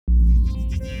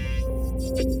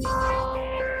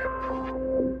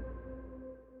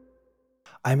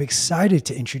I'm excited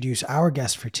to introduce our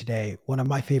guest for today, one of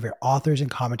my favorite authors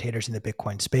and commentators in the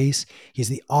Bitcoin space. He's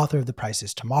the author of The Price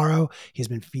is Tomorrow. He's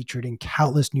been featured in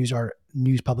countless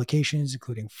news publications,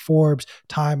 including Forbes,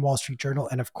 Time, Wall Street Journal,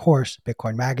 and of course,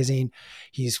 Bitcoin Magazine.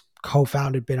 He's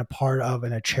co-founded, been a part of,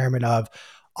 and a chairman of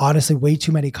honestly way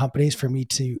too many companies for me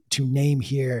to name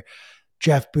here.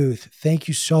 Jeff Booth, thank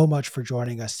you so much for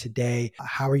joining us today.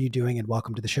 How are you doing, and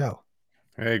welcome to the show?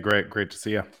 Hey, great to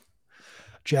see you.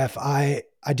 Jeff, I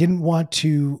didn't want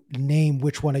to name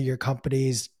which one of your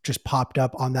companies just popped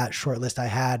up on that short list I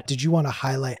had. Did you want to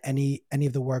highlight any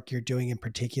of the work you're doing in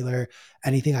particular?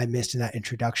 Anything I missed in that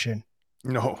introduction?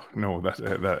 No,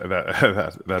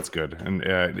 that's good.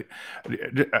 And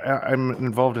I'm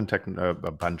involved in a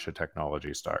bunch of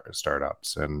technology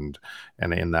startups, and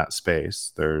in that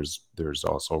space, there's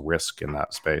also risk in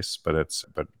that space,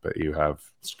 but you have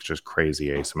just crazy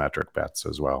asymmetric bets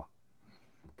as well.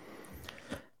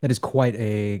 That is quite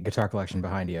a guitar collection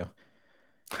behind you.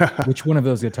 Which one of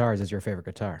those guitars is your favorite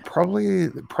guitar? Probably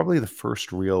the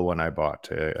first real one I bought,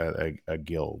 a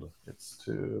Guild. It's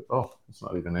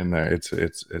not even in there. It's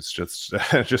just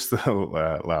just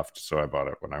the left. So I bought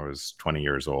it when I was 20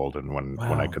 years old, and when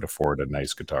I Wow. could afford a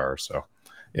nice guitar. So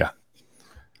yeah.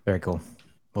 Very cool.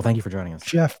 Well, thank you for joining us.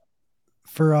 Jeff,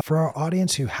 for our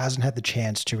audience who hasn't had the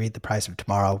chance to read The Price of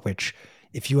Tomorrow, which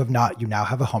if you have not, you now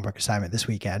have a homework assignment this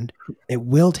weekend. It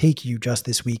will take you just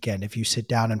this weekend if you sit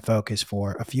down and focus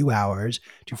for a few hours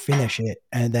to finish it,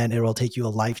 and then it will take you a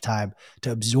lifetime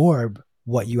to absorb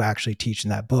what you actually teach in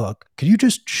that book. Could you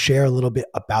just share a little bit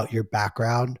about your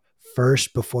background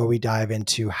first before we dive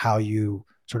into how you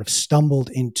sort of stumbled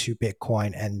into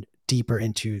Bitcoin and deeper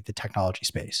into the technology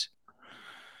space?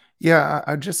 Yeah,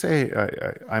 I'd just say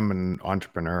I'm an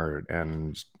entrepreneur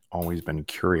and always been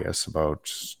curious about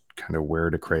kind of where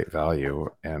to create value.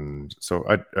 And so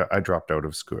I dropped out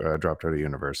of school, dropped out of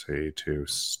university to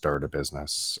start a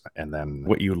business. And then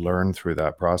what you learn through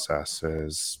that process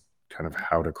is kind of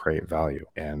how to create value.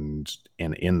 And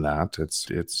in that,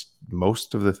 it's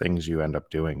most of the things you end up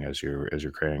doing as you're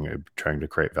trying to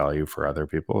create value for other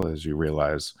people, as you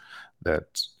realize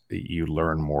that you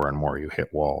learn more and more. You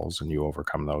hit walls and you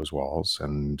overcome those walls,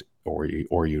 and or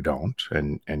you don't,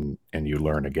 and you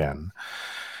learn again.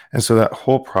 And so that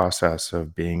whole process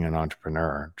of being an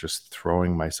entrepreneur, just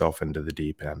throwing myself into the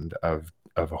deep end of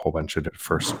a whole bunch of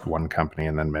first one company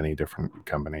and then many different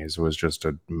companies, was just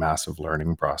a massive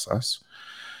learning process.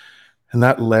 And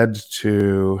that led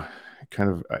to kind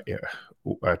of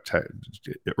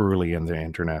early in the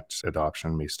internet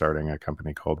adoption, me starting a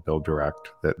company called Build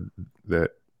Direct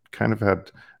that kind of had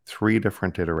three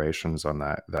different iterations on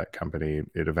that company.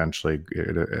 It eventually,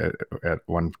 at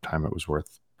one time, it was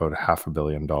worth about $500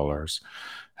 million,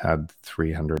 had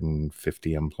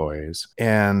 350 employees,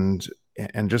 and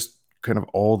just kind of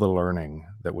all the learning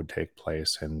that would take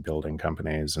place in building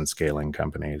companies and scaling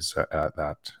companies at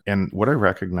that. And what I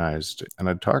recognized, and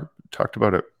I talked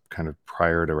about it kind of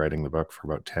prior to writing the book for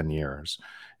about 10 years,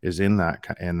 is in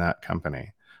that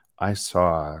company, I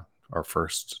saw our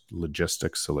first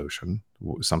logistics solution,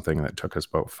 something that took us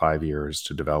about 5 years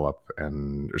to develop,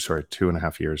 and or sorry,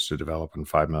 2.5 years to develop, and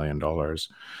 $5 million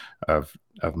of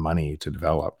money to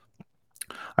develop.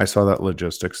 I saw that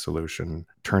logistics solution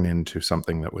turn into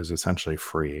something that was essentially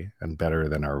free and better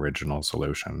than our original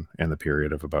solution in the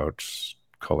period of about,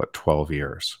 call it, 12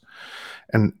 years.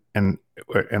 And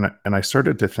I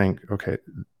started to think, okay,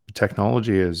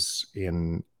 technology is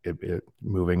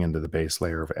moving into the base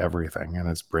layer of everything, and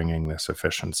it's bringing this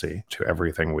efficiency to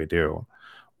everything we do.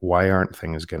 Why aren't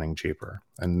things getting cheaper?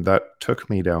 And that took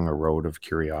me down a road of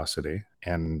curiosity,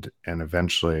 and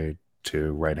eventually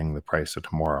to writing The Price of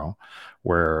Tomorrow,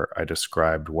 where I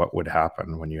described what would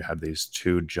happen when you had these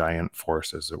two giant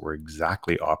forces that were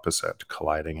exactly opposite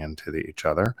colliding into each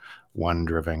other. One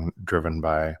driven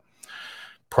by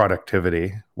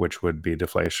productivity, which would be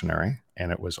deflationary,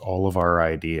 and it was all of our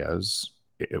ideas,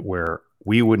 where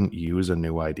we wouldn't use a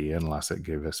new idea unless it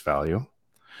gave us value.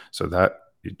 So that,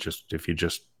 if you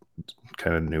just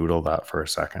kind of noodle that for a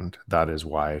second, that is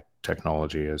why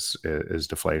technology is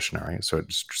deflationary. So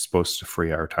it's supposed to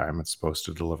free our time. It's supposed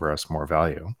to deliver us more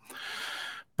value,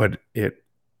 but it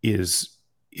is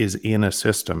in a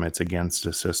system. It's against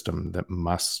a system that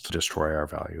must destroy our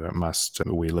value.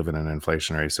 We live in an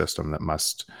inflationary system that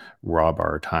must rob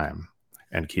our time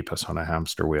and keep us on a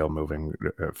hamster wheel, moving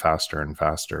faster and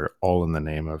faster, all in the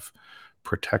name of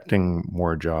protecting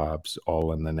more jobs,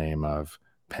 all in the name of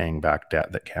paying back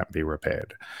debt that can't be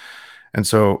repaid. And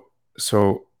so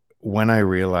when I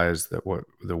realized that what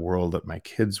the world that my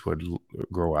kids would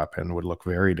grow up in would look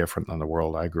very different than the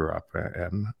world I grew up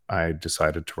in, I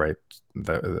decided to write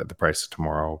the Price of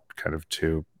Tomorrow, kind of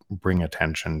to bring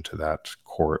attention to that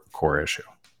core issue.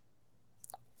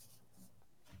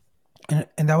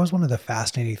 And that was one of the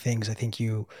fascinating things I think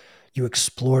you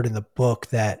explored in the book,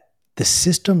 that the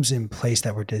systems in place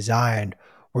that were designed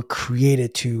were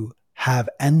created to have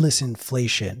endless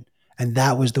inflation, and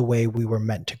that was the way we were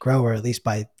meant to grow, or at least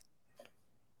by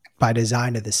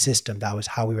design of the system, that was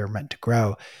how we were meant to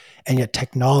grow. And yet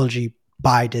technology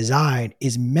by design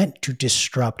is meant to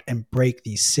disrupt and break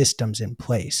these systems in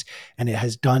place. And it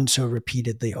has done so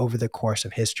repeatedly over the course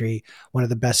of history. One of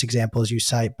the best examples you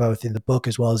cite both in the book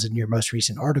as well as in your most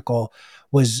recent article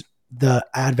was the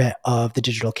advent of the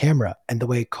digital camera and the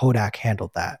way Kodak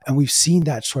handled that. And we've seen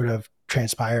that sort of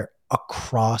transpire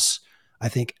across, I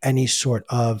think, any sort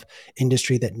of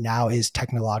industry that now is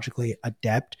technologically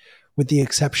adept, with the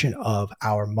exception of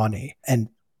our money. And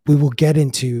we will get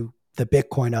into the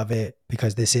Bitcoin of it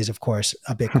because this is, of course,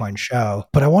 a Bitcoin show.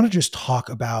 But I want to just talk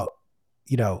about,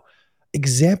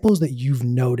 examples that you've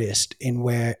noticed in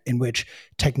which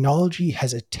technology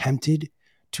has attempted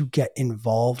to get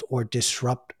involved or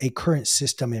disrupt a current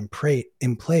system in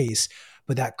place,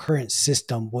 but that current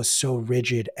system was so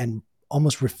rigid and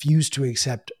almost refused to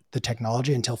accept the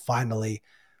technology until finally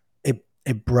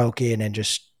it broke in and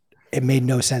just, it made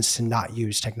no sense to not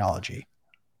use technology.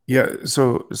 Yeah.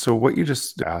 So what you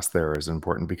just asked there is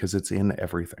important because it's in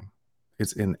everything.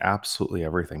 It's in absolutely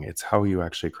everything. It's how you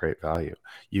actually create value.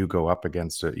 You go up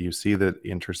against it. You see the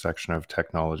intersection of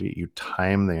technology. You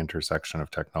time the intersection of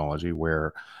technology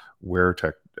where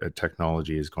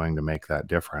technology is going to make that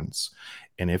difference.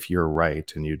 And if you're right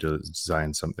and you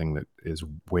design something that is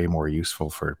way more useful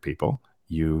for people,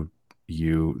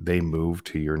 they move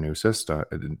to your new system,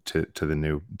 to the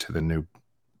new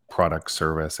product,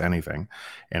 service, anything,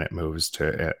 and it moves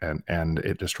to and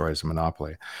it destroys a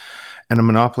monopoly. And a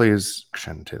monopoly's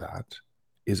action to that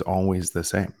is always the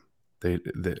same.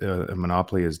 A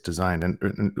monopoly is designed,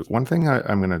 and one thing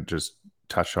I'm going to just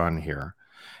touch on here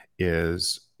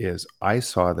is I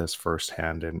saw this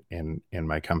firsthand in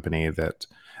my company that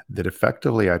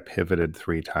effectively I pivoted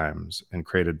 3 times and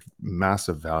created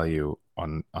massive value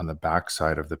on the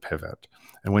backside of the pivot.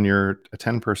 And when you're a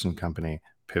 10-person company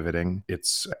pivoting,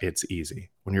 it's easy.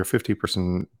 When you're a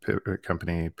 50-person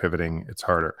company pivoting, it's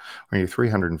harder. When you're a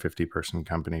 350-person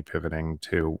company pivoting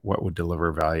to what would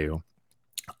deliver value,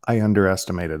 I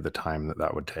underestimated the time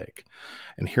that would take.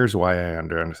 And here's why I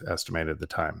underestimated the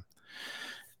time.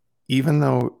 Even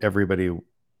though everybody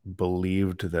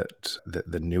believed that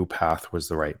the new path was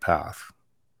the right path,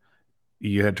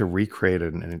 you had to recreate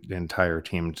an entire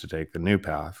team to take the new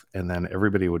path, and then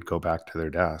everybody would go back to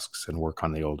their desks and work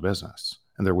on the old business.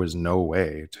 And there was no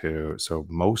way to, so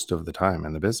most of the time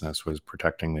in the business was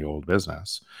protecting the old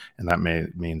business. And that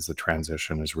means the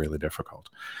transition is really difficult.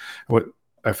 What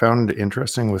I found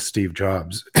interesting with Steve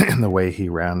Jobs and the way he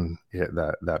ran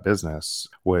that business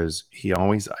was he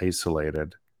always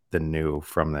isolated the new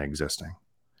from the existing.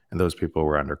 And those people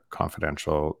were under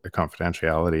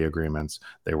confidentiality agreements.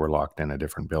 They were locked in a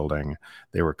different building.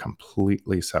 They were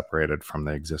completely separated from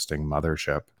the existing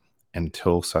mothership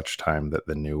until such time that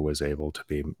the new was able to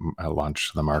be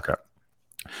launched to the market.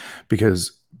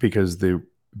 Because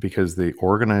the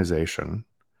organization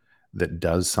that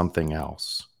does something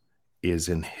else is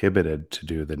inhibited to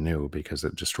do the new because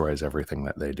it destroys everything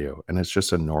that they do. And it's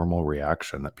just a normal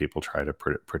reaction that people try to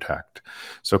protect.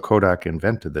 So Kodak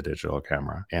invented the digital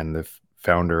camera, and the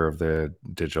founder of the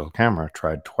digital camera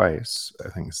tried twice, I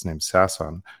think his name's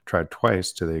Sasson, tried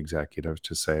twice to the executive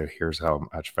to say, here's how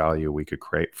much value we could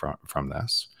create from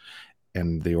this.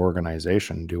 And the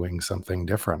organization doing something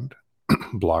different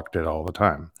blocked it all the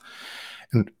time.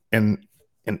 And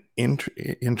an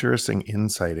interesting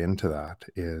insight into that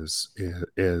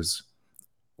is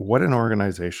what an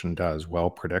organization does, well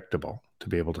predictable, to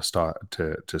be able to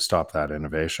stop that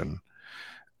innovation.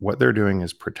 What they're doing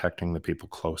is protecting the people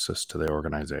closest to the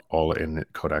organization. All in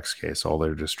Kodak's case, all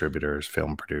their distributors,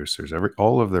 film producers,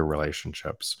 all of their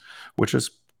relationships, which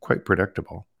is quite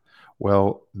predictable.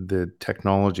 Well, the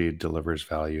technology delivers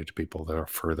value to people that are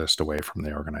furthest away from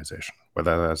the organization,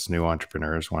 whether that's new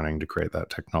entrepreneurs wanting to create that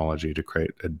technology to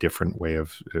create a different way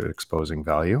of exposing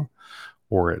value,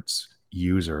 or it's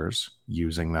users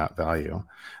using that value.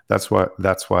 That's why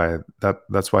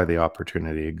the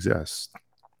opportunity exists.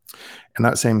 And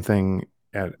that same thing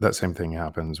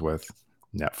happens with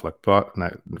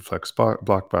Netflix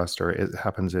Blockbuster. It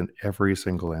happens in every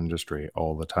single industry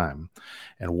all the time.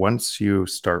 And once you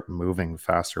start moving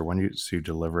faster, when you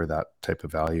deliver that type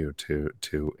of value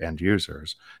to end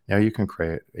users, now you can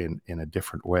create in a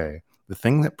different way. The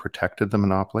thing that protected the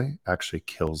monopoly actually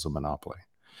kills the monopoly,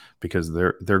 because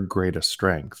their greatest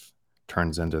strength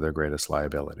turns into their greatest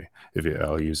liability.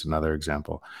 I'll use another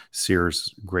example.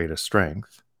 Sears' greatest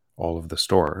strength, all of the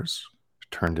stores,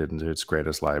 turned into its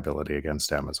greatest liability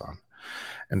against Amazon.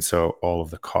 And so all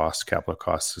of the capital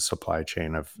costs, the supply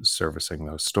chain of servicing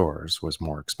those stores was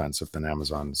more expensive than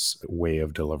Amazon's way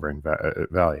of delivering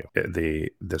value.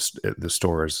 The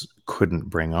stores couldn't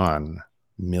bring on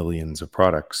millions of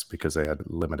products because they had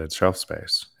limited shelf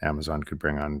space. Amazon could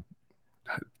bring on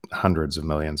hundreds of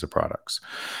millions of products.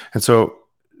 And so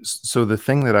the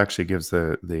thing that actually gives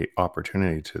the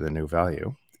opportunity to the new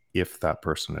value, if that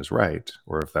person is right,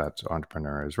 or if that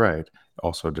entrepreneur is right,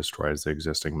 also destroys the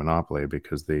existing monopoly,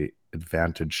 because the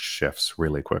advantage shifts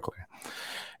really quickly.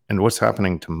 And what's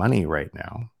happening to money right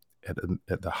now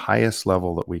at the highest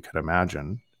level that we could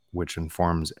imagine, which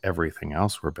informs everything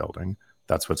else we're building,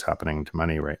 that's what's happening to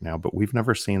money right now. But we've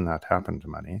never seen that happen to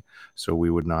money. So we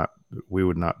would not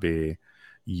be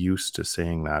used to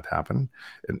seeing that happen.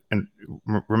 And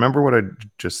remember what I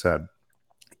just said.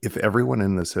 If everyone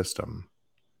in the system,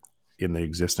 in the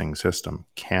existing system,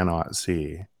 cannot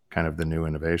see kind of the new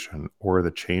innovation or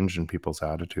the change in people's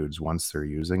attitudes once they're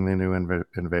using the new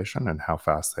innovation and how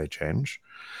fast they change,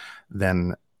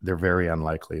 then they're very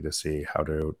unlikely to see how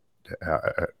to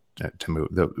move.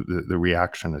 The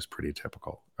reaction is pretty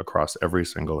typical across every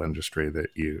single industry that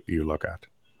you look at.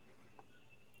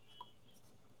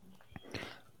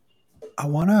 I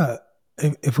want to,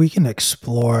 if we can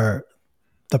explore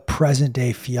the present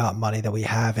day fiat money that we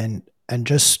have, and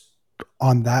just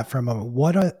on that for a moment,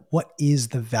 what is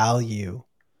the value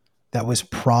that was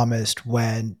promised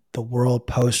when the world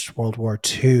post World War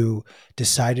II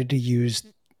decided to use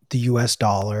the US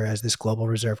dollar as this global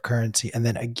reserve currency? And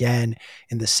then again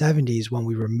in the 70s, when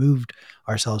we removed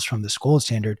ourselves from this gold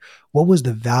standard, what was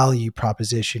the value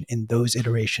proposition in those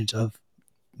iterations of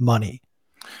money?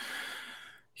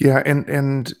 Yeah,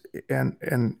 and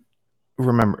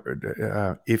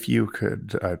remember, if you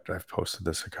could, I've posted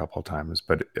this a couple of times,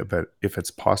 but if it's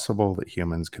possible that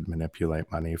humans could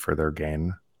manipulate money for their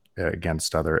gain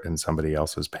against somebody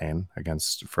else's pain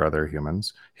for other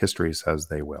humans, history says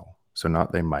they will. So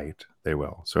not they might, they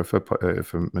will. So if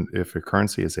a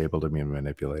currency is able to be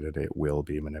manipulated, it will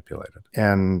be manipulated.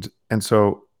 And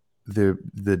so the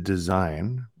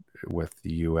design, with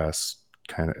the US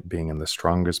kind of being in the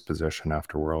strongest position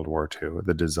after World War II,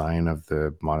 the design of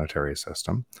the monetary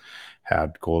system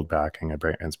had gold backing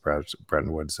against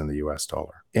Bretton Woods and the US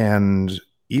dollar. And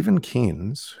even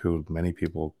Keynes, who many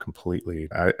people completely,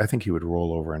 I think he would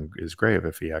roll over in his grave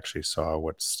if he actually saw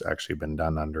what's actually been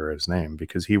done under his name,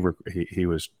 because he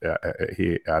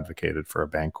advocated for a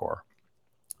Bancor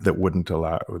that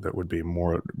would be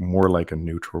more like a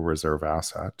neutral reserve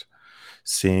asset,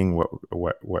 seeing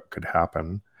what could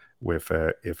happen if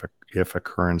a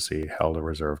currency held a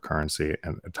reserve currency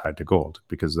and tied to gold.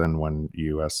 Then when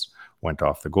US went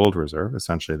off the gold reserve,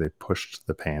 essentially they pushed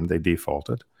the pain, they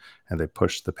defaulted, and they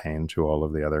pushed the pain to all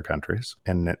of the other countries.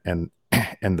 And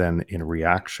then in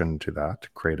reaction to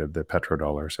that, created the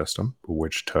petrodollar system,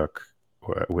 which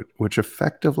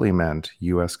effectively meant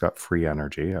US got free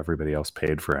energy, everybody else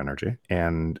paid for energy.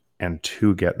 And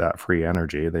to get that free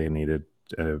energy, they needed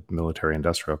a military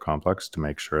industrial complex to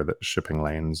make sure that shipping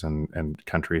lanes and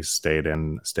countries stayed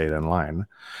in line.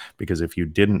 Because if you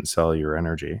didn't sell your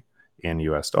energy in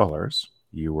US dollars,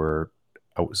 you were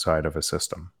outside of a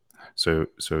system. So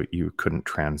you couldn't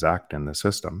transact in the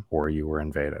system, or you were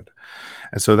invaded.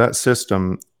 And so that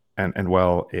system, and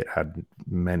while it had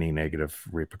many negative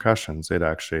repercussions, it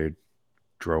actually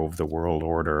drove the world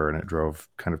order, and it drove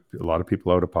kind of a lot of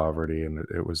people out of poverty, and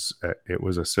it was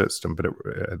a system, but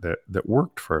that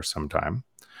worked for some time.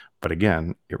 But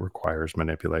again, it requires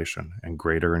manipulation, and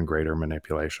greater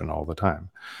manipulation all the time.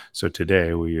 So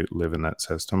today we live in that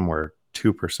system where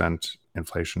 2%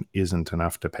 inflation isn't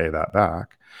enough to pay that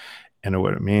back. And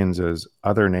what it means is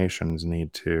other nations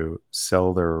need to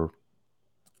sell their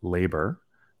labor,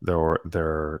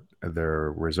 their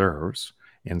reserves,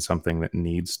 in something that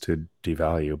needs to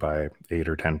devalue by 8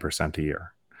 or 10% a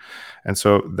year. And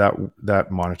so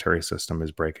that monetary system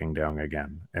is breaking down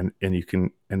again. And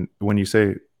when you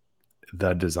say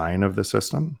the design of the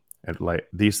system, like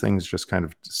these things just kind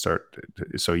of start.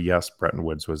 So yes, Bretton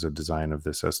Woods was a design of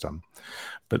the system,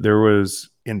 but there was,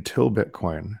 until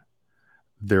Bitcoin,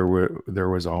 there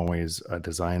was always a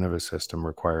design of a system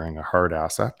requiring a hard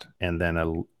asset and then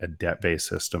a debt-based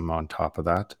system on top of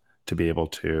that to be able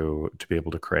to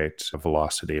create a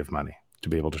velocity of money, to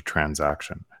be able to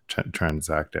transact in.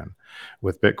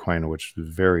 With Bitcoin, which is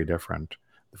very different,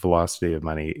 the velocity of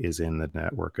money is in the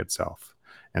network itself.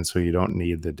 And so you don't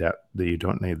need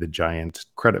the giant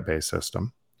credit-based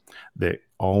system that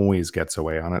always gets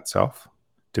away on itself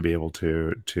to be able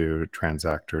to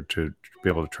transact or to be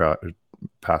able to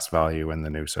pass value in the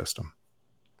new system.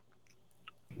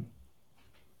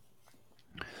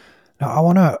 Now, I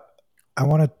want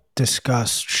to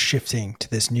discuss shifting to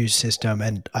this new system,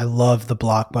 and I love the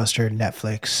Blockbuster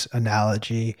Netflix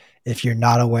analogy. If you're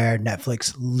not aware,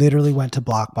 Netflix literally went to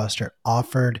Blockbuster,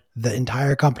 offered the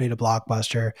entire company to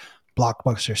Blockbuster.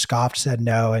 Blockbuster scoffed, said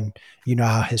no, and you know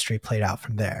how history played out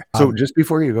from there. So just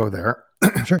before you go there,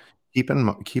 sure. Keep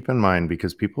in mind,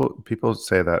 because people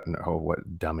say that, oh,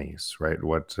 what dummies, right?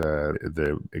 What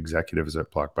the executives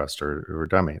at Blockbuster were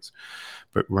dummies,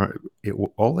 but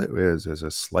all it is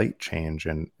a slight change.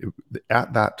 And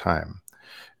at that time,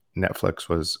 Netflix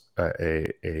was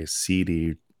a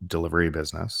CD delivery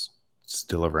business,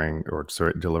 delivering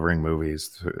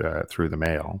movies through the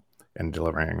mail and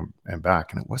delivering and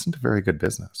back, and it wasn't a very good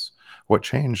business. What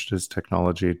changed is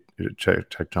technology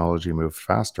moved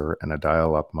faster, and a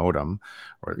dial-up modem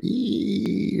or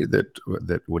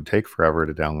that would take forever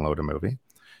to download a movie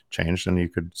changed, and you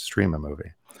could stream a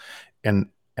movie. And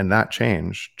that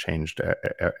changed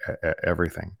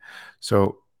everything.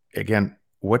 So again,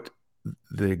 what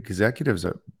the executives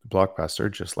at Blockbuster,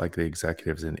 just like the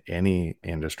executives in any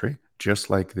industry, just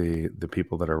like the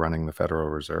people that are running the Federal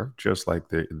Reserve, just like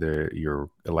your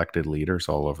elected leaders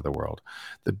all over the world,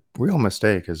 the real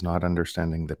mistake is not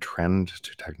understanding the trend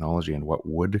to technology and what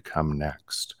would come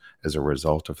next as a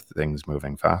result of things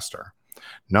moving faster.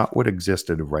 Not what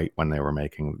existed right when they were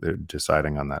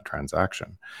deciding on that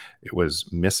transaction. It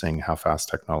was missing how fast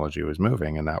technology was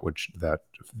moving, and that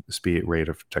speed rate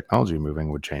of technology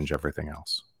moving would change everything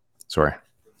else. Sorry.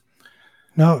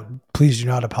 No, please do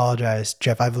not apologize,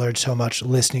 Jeff. I've learned so much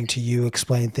listening to you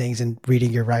explain things and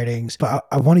reading your writings, but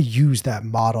I want to use that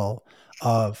model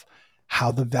of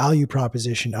how the value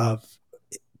proposition of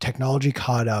technology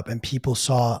caught up and people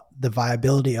saw the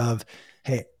viability of,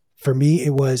 hey, for me,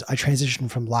 it was I transitioned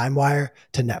from LimeWire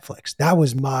to Netflix. That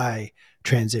was my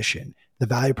transition. The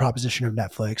value proposition of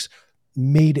Netflix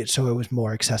made it so it was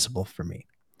more accessible for me.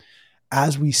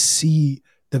 As we see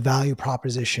the value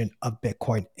proposition of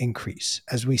Bitcoin increase,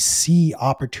 as we see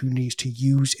opportunities to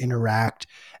use, interact,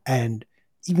 and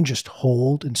even just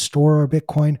hold and store our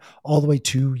Bitcoin, all the way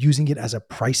to using it as a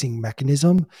pricing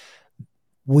mechanism,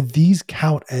 would these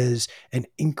count as an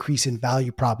increase in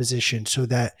value proposition so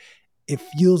that it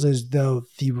feels as though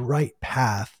the right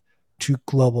path to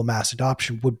global mass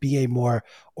adoption would be a more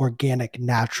organic,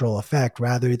 natural effect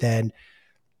rather than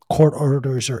court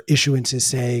orders or issuances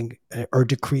saying, or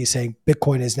decrees saying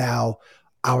Bitcoin is now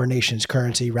our nation's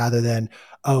currency, rather than,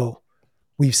 oh,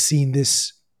 we've seen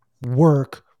this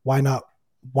work. Why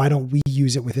don't we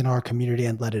use it within our community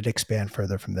and let it expand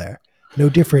further from there? No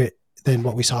different than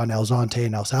what we saw in El Zonte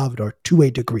and El Salvador, to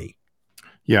a degree.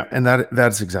 Yeah, and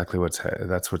that's exactly what's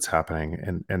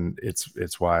happening, and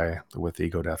it's why with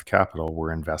Ego Death Capital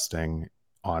we're investing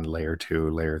on layer 2,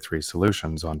 layer 3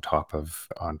 solutions on top of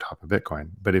Bitcoin.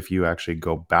 But if you actually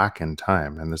go back in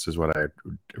time, and this is what I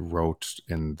wrote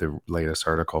in the latest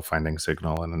article, Finding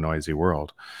Signal in a Noisy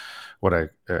World, what I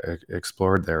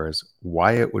explored there is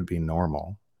why it would be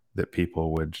normal that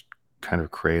people would kind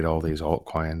of create all these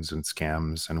altcoins and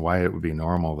scams, and why it would be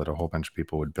normal that a whole bunch of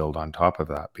people would build on top of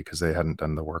that because they hadn't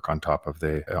done the work on top of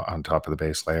the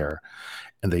base layer,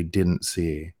 and they didn't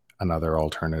see another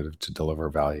alternative to deliver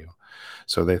value.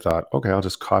 So they thought, okay, I'll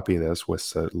just copy this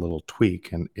with a little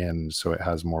tweak, and so it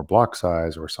has more block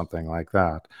size or something like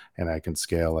that, and I can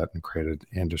scale it and create an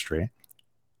industry,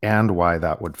 and why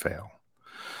that would fail.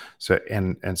 So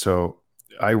so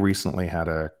I recently had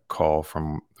a call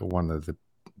from one of the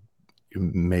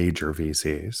major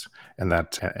VCs, and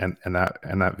that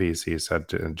VC said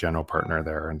to a general partner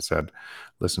there and said,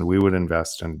 listen, we would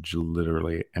invest in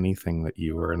literally anything that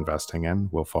you are investing in,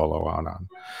 we'll follow on,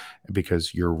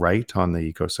 because you're right on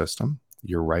the ecosystem,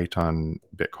 you're right on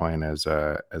Bitcoin as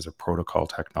a protocol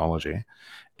technology,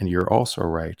 and you're also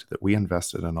right that we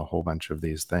invested in a whole bunch of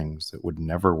these things that would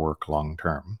never work long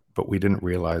term, but we didn't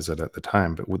realize it at the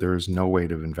time. But there was no way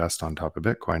to invest on top of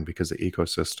Bitcoin because the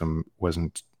ecosystem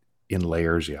wasn't in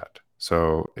layers yet,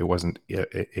 so it wasn't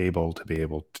able to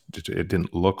it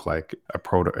didn't look like a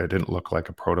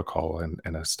protocol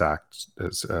and a stacked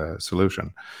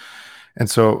solution. And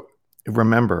so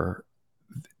remember,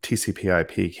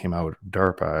 TCP/IP came out of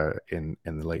DARPA in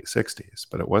the late 60s,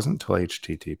 but it wasn't until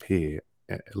HTTP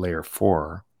layer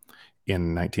 4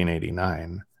 in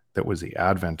 1989 that was the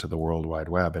advent of the World Wide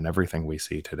Web and everything we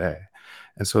see today.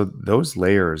 And so those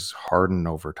layers harden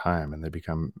over time, and they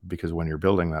become, because when you're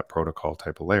building that protocol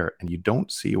type of layer, and you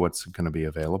don't see what's going to be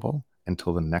available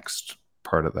until the next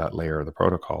part of that layer of the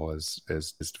protocol is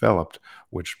developed,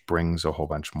 which brings a whole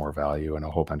bunch more value and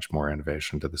a whole bunch more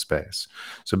innovation to the space.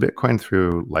 So Bitcoin,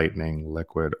 through Lightning,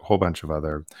 Liquid, a whole bunch of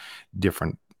other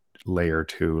different layer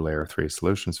 2, layer 3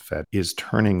 solutions fed, is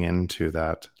turning into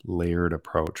that layered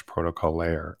approach, protocol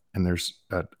layer. And there's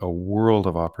a world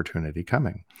of opportunity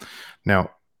coming.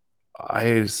 Now,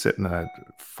 I sit in a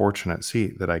fortunate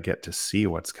seat that I get to see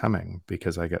what's coming,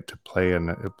 because I get to play in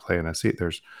a seat.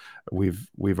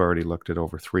 We've already looked at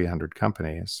over 300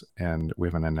 companies, and we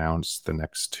haven't announced the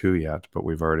next 2 yet, but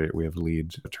we have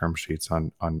lead term sheets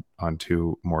on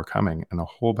 2 more coming, and a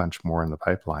whole bunch more in the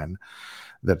pipeline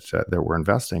that we're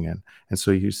investing in. And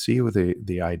so you see with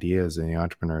the ideas and the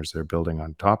entrepreneurs they're building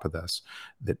on top of this,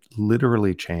 that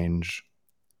literally change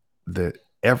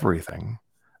everything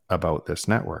about this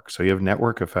network. So you have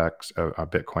network effects of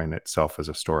Bitcoin itself as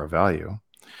a store of value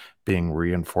being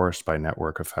reinforced by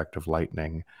network effect of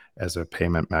Lightning as a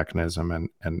payment mechanism.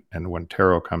 And when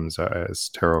Taro comes out,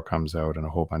 and a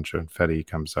whole bunch of Fedi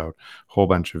comes out, a whole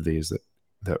bunch of these,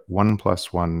 that 1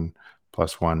 + 1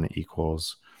 + 1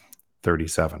 equals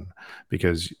 37,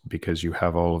 because you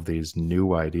have all of these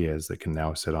new ideas that can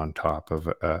now sit on top of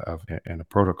in a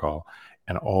protocol,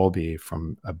 and all be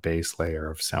from a base layer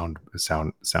of sound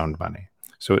money.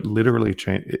 So it literally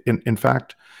changed. In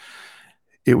fact,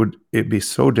 it'd be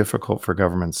so difficult for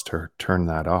governments to turn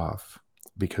that off,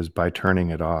 because by turning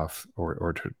it off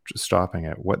or to stopping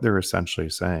it, what they're essentially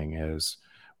saying is,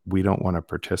 we don't want to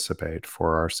participate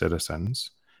for our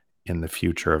citizens in the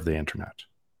future of the internet.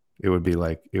 It would be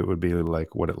like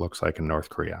what it looks like in North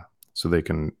Korea. So they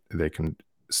can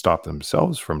stop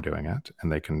themselves from doing it,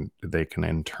 and they can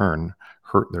in turn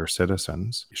hurt their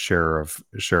citizens' share of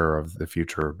the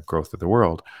future growth of the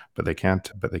world, but they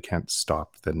can't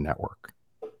stop the network.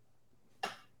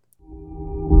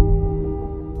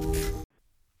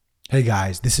 Hey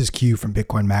guys, this is Q from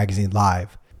Bitcoin Magazine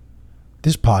Live.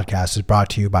 This podcast is brought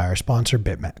to you by our sponsor,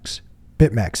 BitMEX.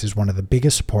 BitMEX is one of the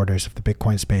biggest supporters of the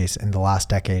Bitcoin space in the last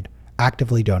decade,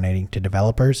 actively donating to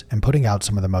developers and putting out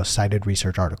some of the most cited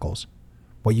research articles.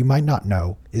 What you might not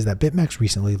know is that BitMEX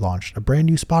recently launched a brand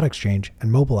new spot exchange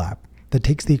and mobile app that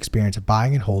takes the experience of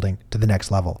buying and holding to the next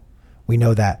level. We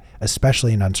know that,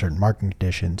 especially in uncertain market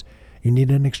conditions, you need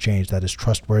an exchange that is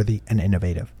trustworthy and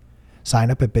innovative.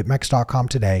 Sign up at bitmex.com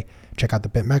today, check out the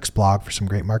BitMEX blog for some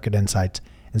great market insights,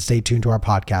 and stay tuned to our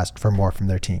podcast for more from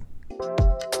their team.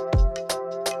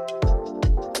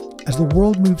 As the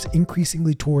world moves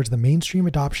increasingly towards the mainstream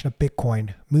adoption of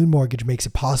Bitcoin, Moon Mortgage makes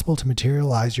it possible to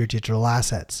materialize your digital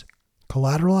assets.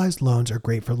 Collateralized loans are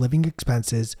great for living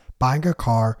expenses, buying a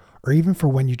car, or even for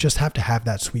when you just have to have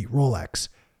that sweet Rolex.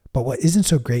 But what isn't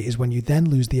so great is when you then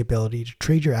lose the ability to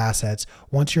trade your assets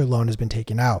once your loan has been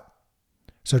taken out.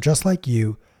 So just like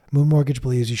you, Moon Mortgage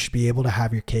believes you should be able to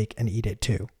have your cake and eat it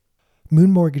too.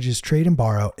 Moon Mortgage's Trade and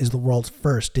Borrow is the world's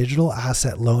first digital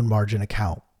asset loan margin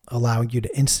account, allowing you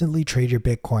to instantly trade your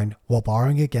Bitcoin while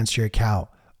borrowing against your account,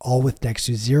 all with next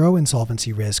to zero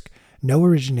insolvency risk, no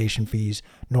origination fees,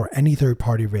 nor any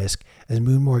third-party risk, as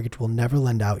Moon Mortgage will never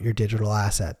lend out your digital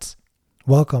assets.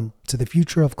 Welcome to the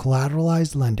future of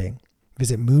collateralized lending.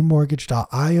 Visit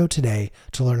moonmortgage.io today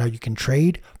to learn how you can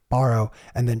trade, borrow,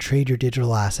 and then trade your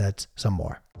digital assets some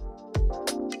more.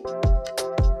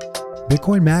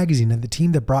 Bitcoin Magazine and the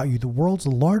team that brought you the world's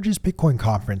largest Bitcoin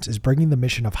conference is bringing the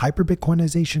mission of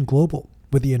hyper-Bitcoinization global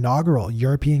with the inaugural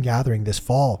European gathering this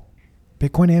fall.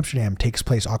 Bitcoin Amsterdam takes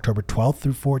place October 12th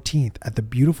through 14th at the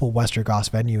beautiful Westergas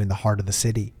venue in the heart of the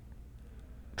city.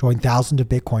 Join thousands of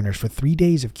Bitcoiners for 3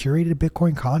 days of curated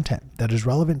Bitcoin content that is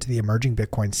relevant to the emerging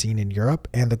Bitcoin scene in Europe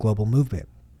and the global movement.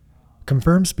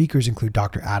 Confirmed speakers include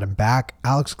Dr. Adam Back,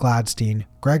 Alex Gladstein,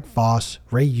 Greg Foss,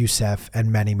 Ray Youssef,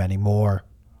 and many, many more.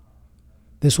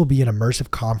 This will be an immersive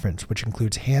conference which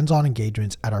includes hands-on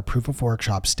engagements at our Proof of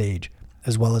Workshop stage,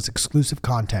 as well as exclusive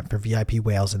content for VIP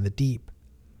whales in the deep.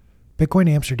 Bitcoin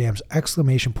Amsterdam's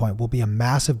exclamation point will be a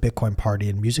massive Bitcoin party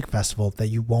and music festival that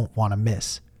you won't want to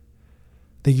miss.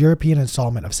 The European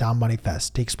installment of Sound Money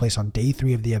Fest takes place on day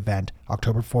 3 of the event,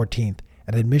 October 14th,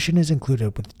 and admission is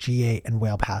included with GA and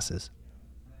whale passes.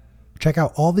 Check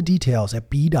out all the details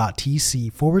at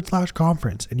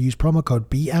b.tc/conference and use promo code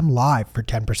BMLive for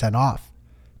 10% off.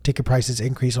 Ticket prices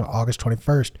increase on August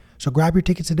 21st, so grab your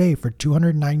ticket today for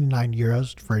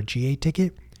 €299 for a GA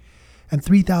ticket and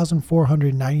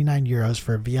 3,499 euros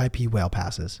for VIP whale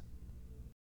passes.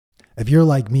 If you're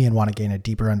like me and want to gain a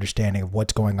deeper understanding of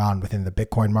what's going on within the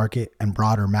Bitcoin market and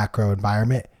broader macro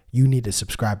environment, you need to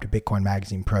subscribe to Bitcoin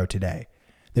Magazine Pro today.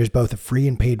 There's both a free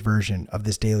and paid version of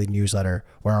this daily newsletter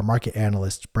where our market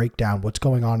analysts break down what's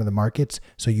going on in the markets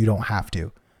so you don't have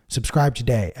to. Subscribe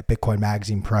today at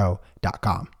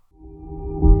bitcoinmagazinepro.com.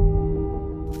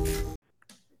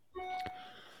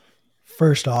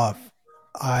 First off,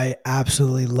 I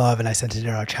absolutely love, and I sent it in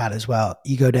our chat as well,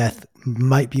 EgoDeath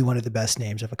might be one of the best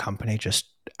names of a company just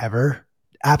ever.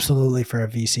 Absolutely for a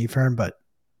VC firm, but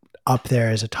up there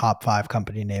as a top 5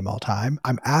 company name all time.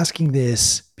 I'm asking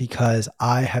this because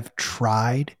I have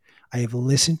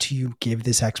listened to you give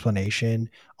this explanation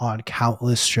on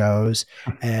countless shows,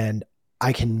 and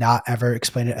I cannot ever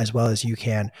explain it as well as you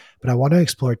can, but I want to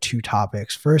explore 2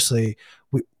 topics. Firstly,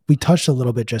 we touched a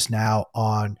little bit just now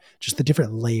on just the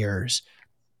different layers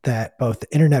that both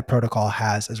the internet protocol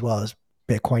has as well as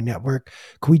Bitcoin network.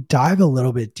 Could we dive a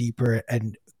little bit deeper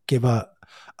and give a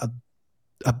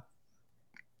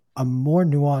more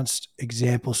nuanced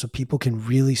example so people can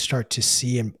really start to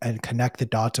see and connect the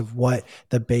dots of what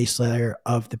the base layer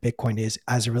of the Bitcoin is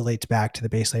as it relates back to the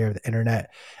base layer of the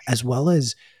internet, as well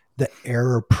as the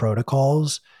error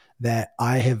protocols that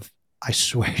I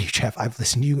swear to you, Jeff, I've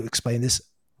listened to you explain this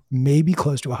maybe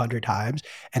close to 100 times,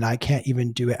 and I can't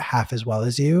even do it half as well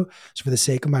as you. So for the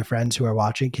sake of my friends who are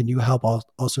watching, can you help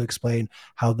also explain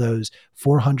how those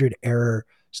 400 errors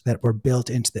that were built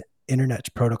into the internet's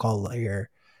protocol layer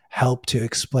help to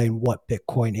explain what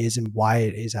Bitcoin is and why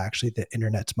it is actually the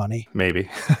internet's money? Maybe.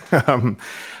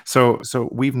 So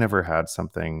we've never had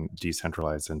something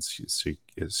decentralized and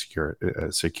secure.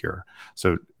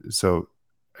 So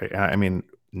I mean,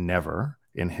 never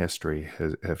in history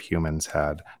have humans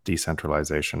had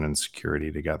decentralization and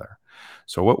security together.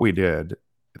 So what we did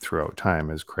throughout time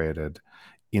is created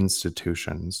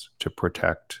institutions to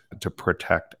protect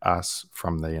us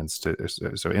from the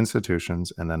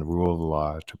institutions, and then rule of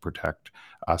law to protect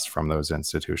us from those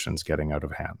institutions getting out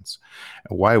of hands.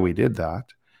 And why we did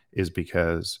that is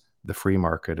because the free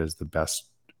market is the best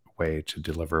way to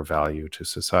deliver value to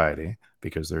society,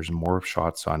 because there's more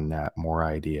shots on net, more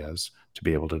ideas to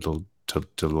be able to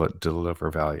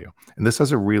deliver value. And this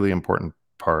has a really important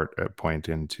point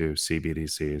into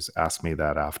CBDCs. Ask me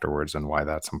that afterwards and why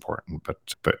that's important. But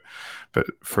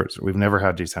first, we've never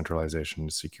had decentralization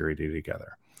and security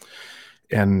together.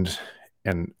 And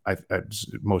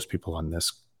most people on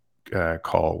this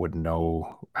call would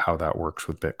know how that works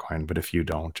with Bitcoin. But if you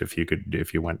don't, if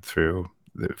you went through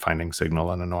the finding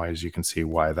signal and a noise, you can see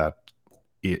why that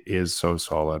it is so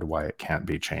solid, why it can't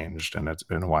be changed, and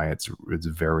why it's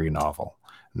very novel.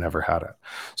 Never had it.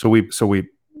 So we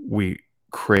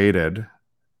created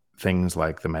things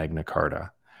like the Magna Carta,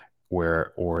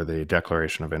 or the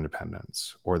Declaration of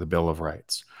Independence, or the Bill of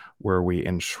Rights, where we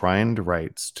enshrined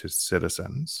rights to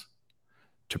citizens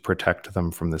to protect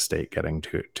them from the state getting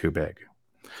too big.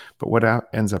 But what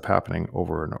ends up happening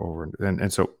over and over,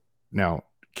 and so now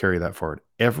carry that forward.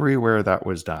 Everywhere that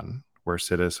was done, where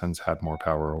citizens had more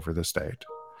power over the state,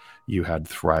 you had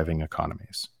thriving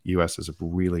economies. U.S. is a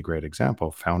really great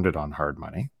example, founded on hard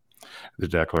money, the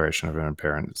Declaration of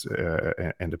Independence,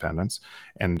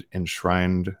 and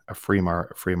enshrined a free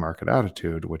market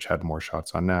attitude, which had more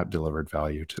shots on net, delivered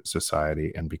value to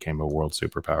society, and became a world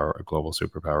superpower, a global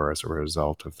superpower as a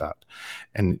result of that.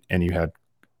 And you had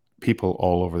people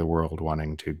all over the world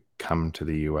wanting to come to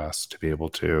the U.S. to be able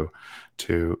to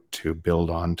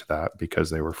build onto that, because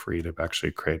they were free to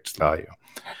actually create value.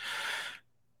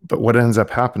 But what ends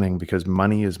up happening, because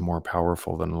money is more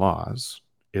powerful than laws,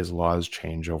 is laws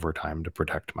change over time to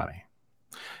protect money.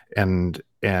 And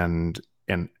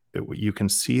you can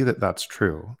see that that's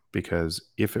true, because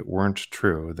if it weren't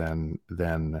true, then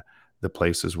the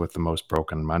places with the most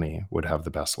broken money would have the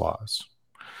best laws.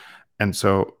 And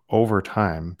so over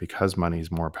time, because money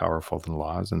is more powerful than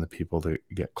laws, and the people that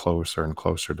get closer and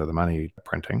closer to the money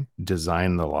printing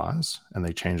design the laws, and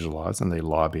they change the laws, and they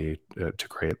lobby to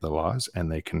create the laws,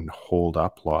 and they can hold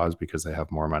up laws because they have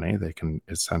more money. They can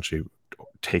essentially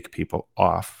take people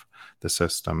off the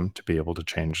system to be able to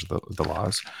change the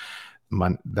laws.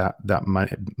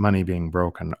 Money being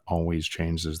broken always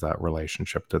changes that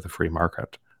relationship to the free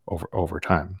market over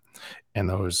time. And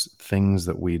those things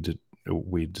that we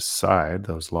decide,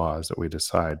 those laws that we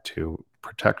decide to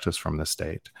protect us from the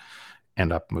state,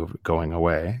 end up going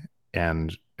away,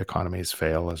 and economies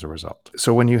fail as a result.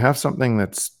 So when you have something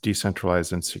that's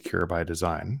decentralized and secure by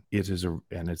design,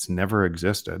 and it's never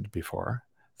existed before,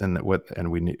 then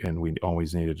we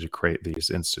always needed to create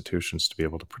these institutions to be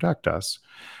able to protect us,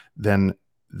 then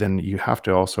then you have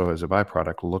to also, as a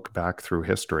byproduct, look back through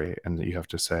history, and you have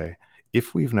to say,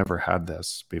 if we've never had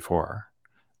this before,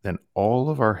 then all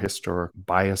of our historic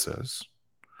biases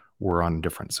were on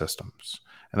different systems.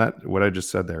 And that, what I just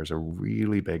said there, is a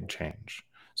really big change.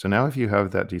 So now if you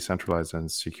have that decentralized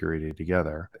and security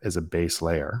together as a base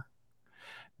layer,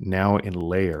 now in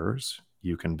layers,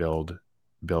 you can build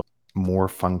more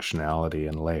functionality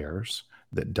in layers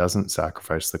that doesn't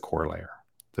sacrifice the core layer.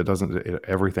 That doesn't,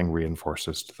 everything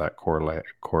reinforces to that core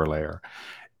layer.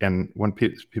 And when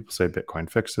people say Bitcoin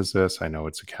fixes this, I know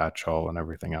it's a catch-all and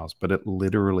everything else, but it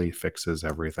literally fixes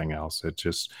everything else. It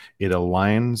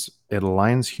aligns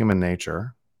human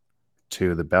nature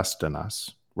to the best in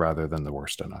us rather than the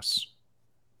worst in us.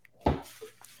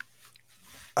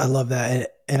 I love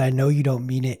that. And I know you don't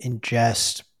mean it in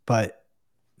jest, but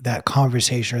that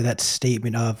conversation or that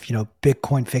statement of,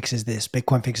 Bitcoin fixes this,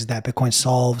 Bitcoin fixes that, Bitcoin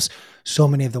solves so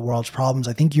many of the world's problems.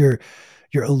 I think you're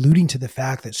alluding to the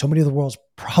fact that so many of the world's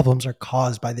problems are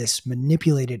caused by this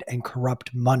manipulated and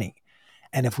corrupt money.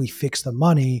 And if we fix the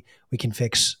money, we can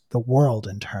fix the world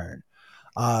in turn.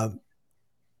 I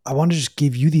want to just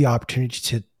give you the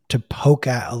opportunity to poke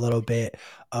at a little bit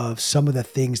of some of the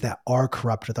things that are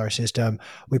corrupt with our system.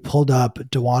 We pulled up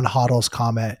Dewan Hoddle's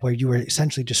comment where you were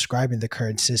essentially describing the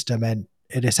current system, and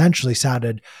it essentially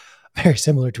sounded very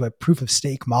similar to a proof of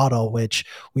stake model, which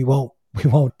we won't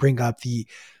bring up the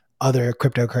other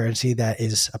cryptocurrency that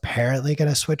is apparently going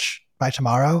to switch by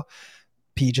tomorrow.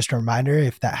 P, just a reminder,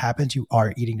 if that happens, you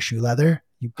are eating shoe leather.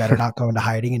 You better not go into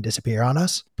hiding and disappear on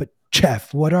us. But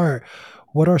Jeff, what are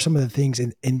some of the things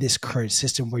in this current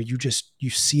system where you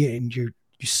see it and you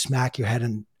smack your head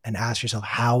and ask yourself,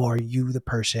 how are you the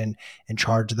person in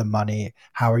charge of the money?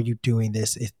 How are you doing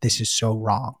this if this is so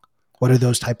wrong? What are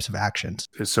those types of actions?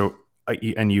 So,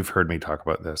 and you've heard me talk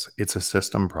about this, it's a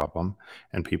system problem,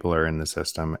 and people are in the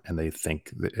system and they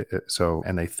think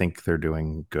they think they're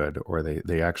doing good, or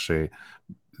they actually,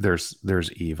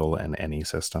 there's evil in any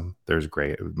system. There's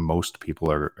great. Most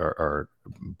people are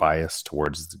biased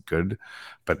towards the good,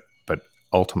 but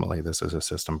ultimately this is a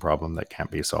system problem that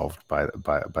can't be solved by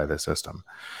the system.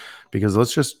 Because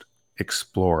let's just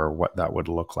explore what that would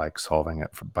look like, solving it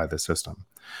by the system.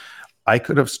 I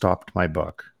could have stopped my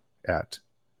book at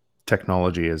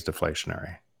 "Technology is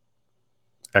deflationary!" !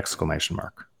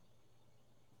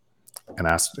 And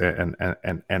asked,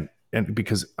 and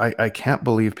because I can't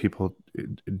believe people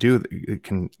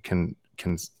can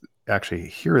actually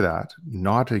hear that,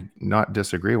 not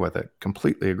disagree with it,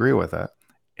 completely agree with it,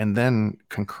 and then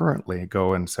concurrently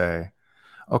go and say,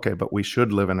 okay, but we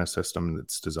should live in a system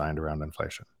that's designed around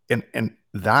inflation. And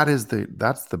that's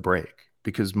the break,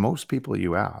 because most people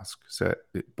you ask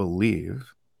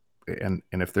believe, and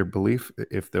if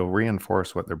they'll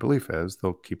reinforce what their belief is,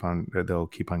 they'll keep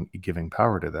on giving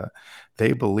power to that.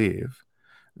 They believe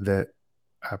that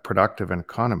a productive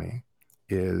economy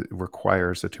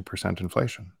requires a 2%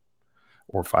 inflation,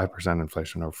 or 5%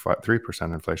 inflation, or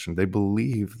 3% inflation. They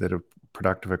believe that a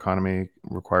productive economy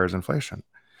requires inflation,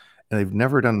 and they've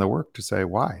never done the work to say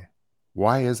why.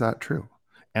 Why is that true?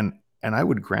 And I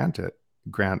would grant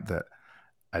that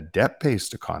a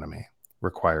debt-based economy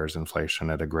requires inflation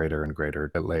at a greater and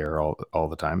greater layer all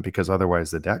the time, because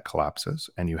otherwise the debt collapses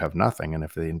and you have nothing. And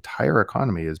if the entire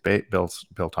economy is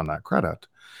built on that credit,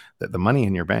 that the money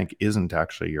in your bank isn't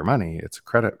actually your money, it's a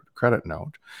credit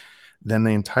note, then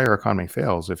the entire economy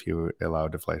fails if you allow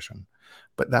deflation.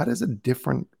 But that is a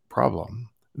different problem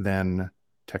than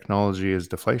technology is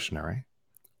deflationary,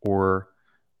 or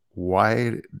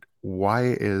why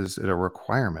is it a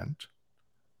requirement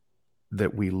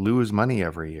that we lose money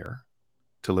every year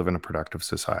to live in a productive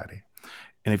society?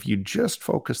 And if you just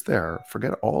focus there,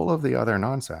 forget all of the other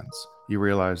nonsense, you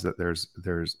realize that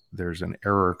there's an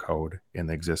error code in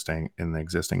the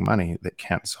existing money that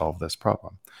can't solve this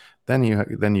problem. Then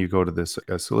you go to this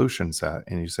solution set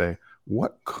and you say,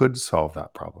 what could solve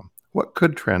that problem? What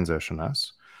could transition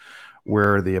us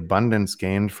where the abundance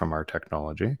gained from our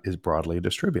technology is broadly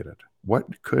distributed?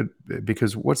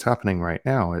 Because what's happening right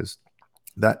now is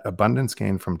that abundance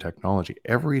gained from technology,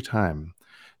 every time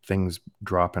things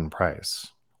drop in price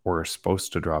or are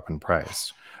supposed to drop in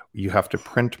price, you have to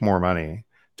print more money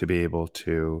to be able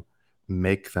to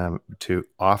make them to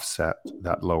offset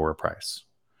that lower price.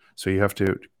 So you have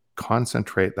to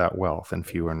concentrate that wealth in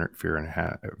fewer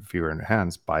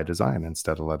hands by design,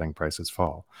 instead of letting prices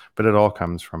fall. But it all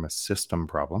comes from a system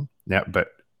problem. Now, but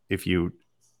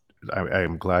I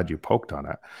am glad you poked on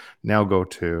it. Now go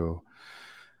to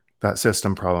that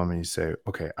system problem and you say,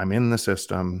 okay, I'm in the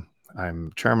system,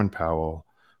 I'm Chairman Powell,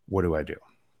 what do I do?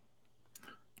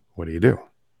 What do you do?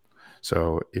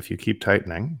 So if you keep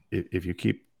tightening, if you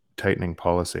keep tightening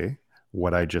policy,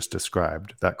 what I just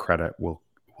described, that credit will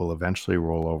eventually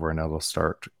roll over and it'll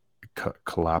start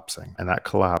collapsing. And that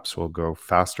collapse will go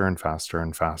faster and faster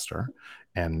and faster.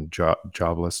 And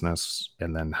joblessness,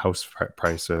 and then house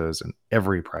prices, and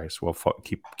every price will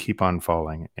keep on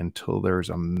falling until there's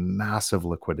a massive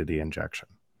liquidity injection.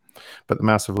 But the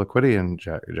massive liquidity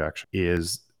injection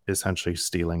is essentially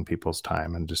stealing people's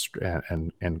time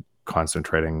and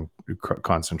concentrating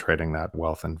that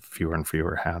wealth in fewer and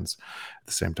fewer hands at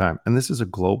the same time. And this is a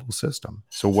global system.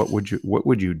 So what would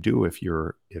you do if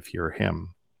you're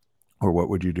him? Or what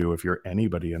would you do if you're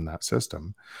anybody in that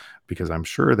system? Because I'm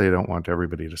sure they don't want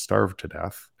everybody to starve to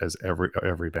death, as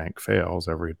every bank fails,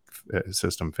 every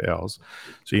system fails.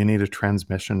 So you need a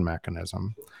transmission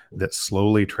mechanism that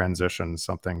slowly transitions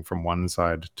something from one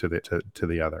side to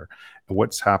the other. And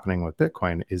what's happening with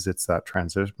Bitcoin is it's that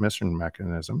transmission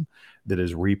mechanism that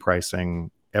is repricing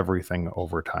everything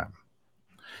over time.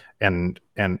 And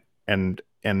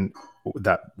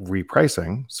that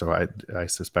repricing, so I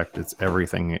suspect it's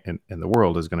everything in the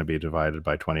world is going to be divided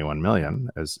by 21 million,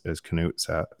 as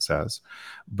Knut says,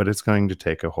 but it's going to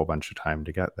take a whole bunch of time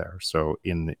to get there. So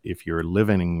if you're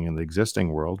living in the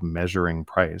existing world, measuring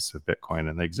price of Bitcoin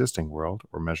in the existing world,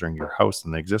 or measuring your house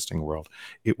in the existing world,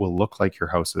 it will look like your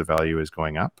house's value is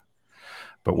going up.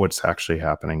 But what's actually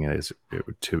happening is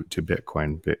to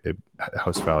Bitcoin,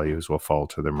 house values will fall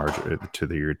to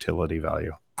the utility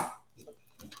value.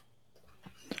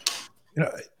 You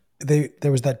know,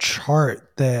 there was that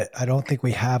chart that I don't think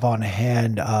we have on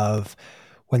hand of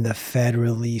when the Fed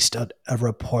released a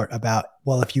report about,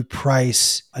 well, if you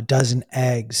price a dozen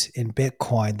eggs in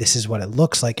Bitcoin, this is what it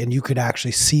looks like. And you could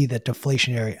actually see the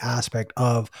deflationary aspect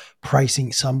of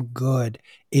pricing some good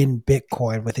in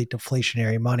Bitcoin with a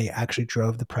deflationary money actually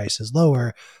drove the prices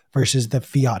lower, versus the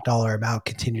fiat dollar amount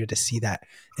continued to see that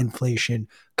inflation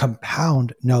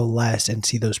compound no less and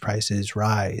see those prices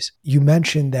rise. You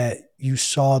mentioned that you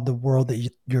saw the world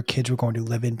that your kids were going to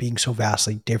live in being so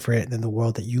vastly different than the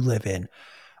world that you live in.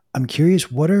 I'm curious,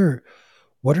 what are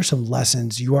some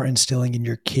lessons you are instilling in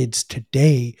your kids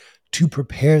today to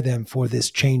prepare them for this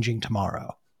changing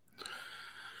tomorrow?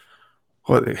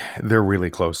 Well, they're really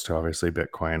close to, obviously,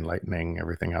 Bitcoin, Lightning,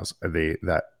 everything else,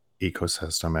 that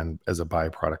ecosystem. And as a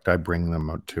byproduct, I bring them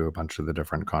out to a bunch of the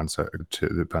different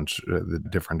the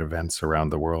different events around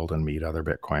the world and meet other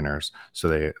Bitcoiners, so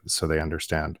they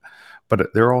understand.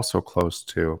 But they're also close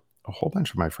to a whole bunch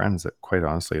of my friends that, quite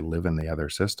honestly, live in the other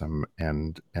system,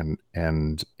 and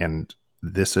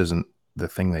this isn't the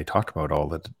thing they talk about all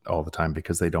the time,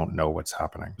 because they don't know what's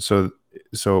happening. So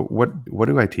what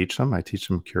do I teach them? I teach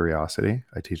them curiosity.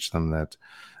 I teach them that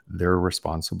they're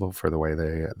responsible for the way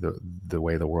the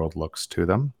way the world looks to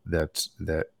them, that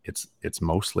it's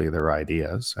mostly their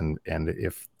ideas, and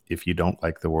if you don't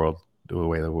like the way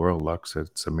the world looks,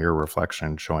 it's a mere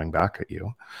reflection showing back at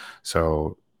you.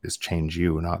 So it's change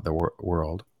you, not the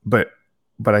world. But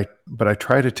I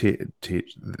try to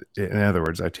teach. In other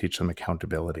words, I teach them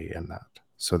accountability in that,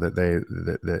 so that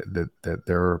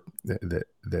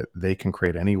they can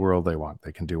create any world they want.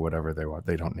 They can do whatever they want.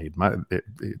 They don't need money.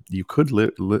 You could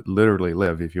literally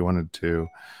live, if you wanted to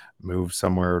move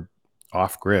somewhere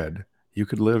off grid. You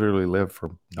could literally live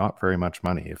for not very much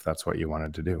money if that's what you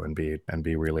wanted to do, and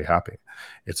be really happy.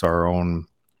 It's our own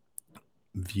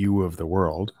view of the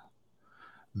world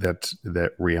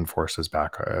that reinforces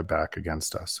back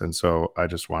against us. And so I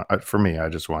just want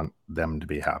them to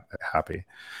be happy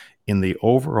in the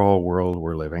overall world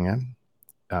we're living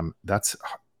in. That's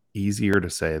easier to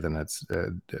say than it's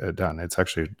done. It's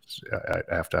actually,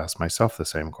 I have to ask myself the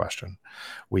same question.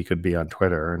 We could be on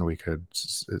Twitter, and we could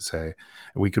say,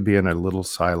 we could be in a little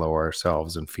silo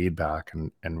ourselves and feedback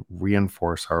and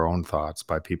reinforce our own thoughts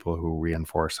by people who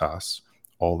reinforce us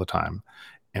all the time.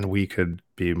 And we could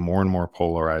be more and more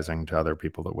polarizing to other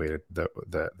people that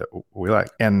we like.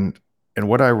 And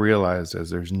what I realized is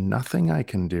there's nothing I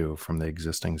can do from the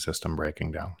existing system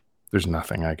breaking down. There's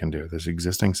nothing I can do. This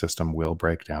existing system will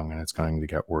break down, and it's going to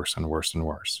get worse and worse and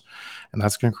worse. And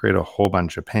that's going to create a whole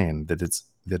bunch of pain that it's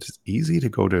easy to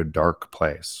go to a dark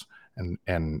place and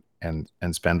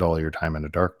spend all your time in a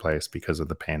dark place because of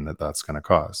the pain that's going to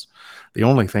cause. The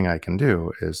only thing I can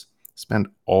do is spend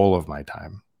all of my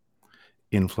time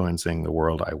influencing the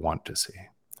world I want to see.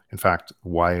 In fact,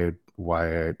 why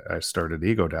I started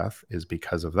Ego Death is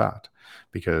because of that,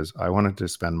 because I wanted to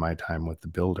spend my time with the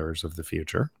builders of the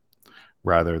future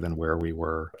rather than where we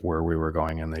were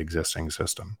going in the existing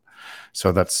system.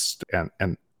 So that's,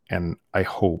 and I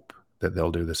hope that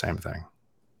they'll do the same thing.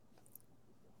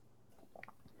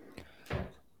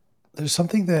 There's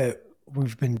something that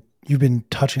we've been you've been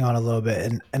touching on a little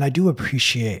bit, and I do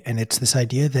appreciate, and it's this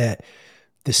idea that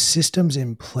the systems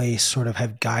in place sort of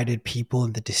have guided people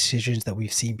and the decisions that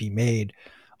we've seen be made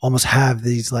almost have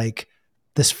these like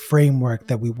this framework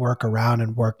that we work around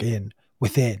and work in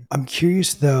within. I'm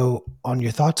curious though on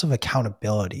your thoughts of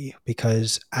accountability,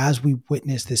 because as we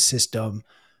witness this system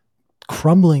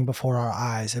crumbling before our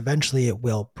eyes, eventually it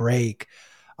will break.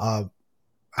 Uh,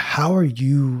 how are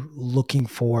you looking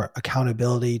for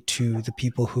accountability to the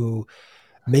people who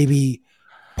maybe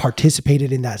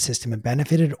participated in that system and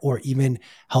benefited, or even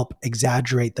help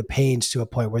exaggerate the pains to a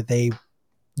point where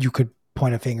you could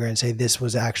point a finger and say this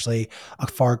was actually a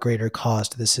far greater cause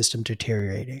to the system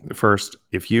deteriorating? First,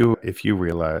 if you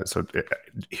realize, so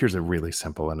here's a really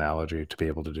simple analogy to be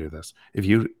able to do this. If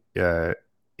you were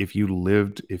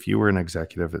an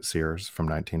executive at Sears from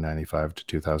 1995 to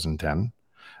 2010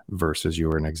 versus you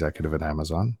were an executive at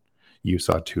Amazon, you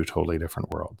saw two totally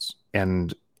different worlds.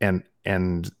 And in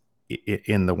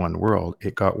the one world,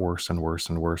 it got worse and worse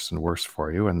and worse and worse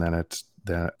for you, and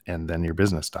then your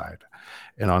business died.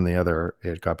 And on the other,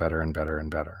 it got better and better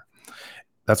and better.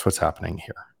 That's what's happening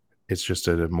here. It's just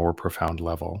at a more profound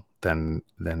level than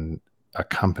a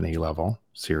company level,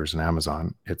 Sears and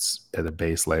Amazon. It's at a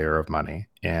base layer of money,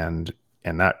 and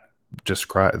that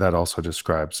also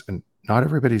describes, and not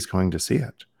everybody's going to see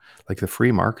it. Like the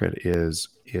free market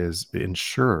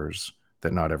ensures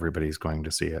that not everybody's going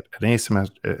to see it. An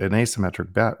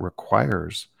asymmetric bet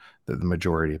requires that the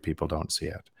majority of people don't see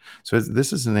it. So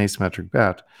this is an asymmetric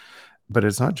bet, but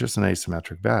it's not just an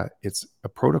asymmetric bet. It's a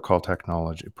protocol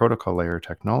layer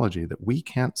technology that we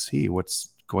can't see what's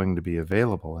going to be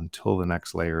available until the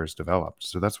next layer is developed.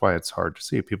 So that's why it's hard to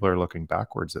see. People are looking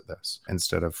backwards at this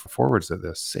instead of forwards at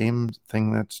this. Same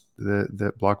thing that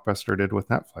Blockbuster did with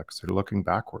Netflix. They're looking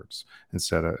backwards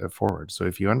instead of forwards. So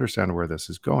if you understand where this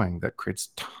is going, that creates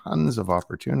tons of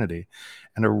opportunity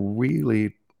and a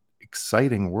really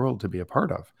exciting world to be a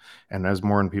part of. And as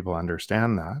more and people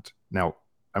understand that, now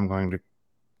I'm going to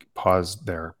pause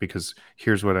there, because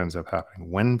here's what ends up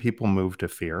happening. When people move to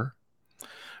fear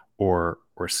or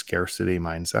scarcity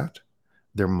mindset,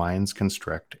 their minds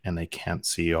constrict and they can't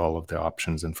see all of the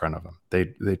options in front of them.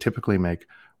 They typically make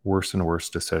worse and worse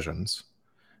decisions,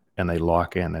 and they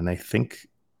lock in and they think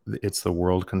it's the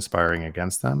world conspiring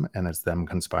against them, and it's them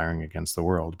conspiring against the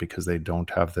world, because they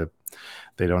don't have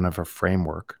a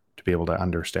framework to be able to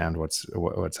understand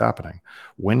what's happening.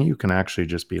 When you can actually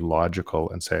just be logical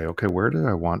and say, okay, where do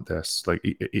I want this? Like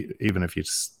even if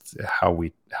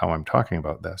how I'm talking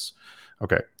about this,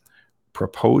 okay,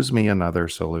 propose me another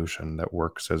solution that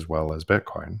works as well as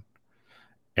Bitcoin,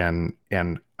 and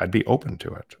I'd be open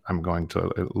to it. I'm going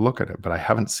to look at it, but I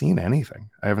haven't seen anything.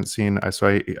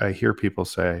 So I hear people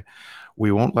say,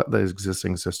 we won't let the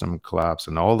existing system collapse,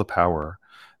 and all the power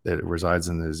that resides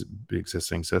in this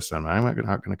existing system, I'm not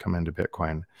going to come into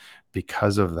Bitcoin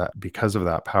because of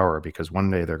that power, because one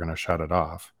day they're going to shut it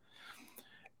off.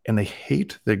 And they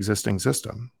hate the existing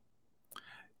system,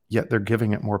 yet they're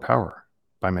giving it more power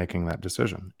by making that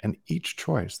decision. And each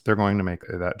choice, they're going to make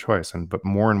that choice. But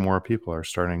more and more people are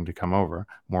starting to come over.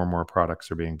 More and more products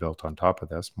are being built on top of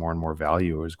this. More and more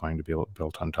value is going to be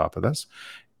built on top of this.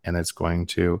 And it's going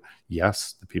to,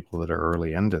 yes, the people that are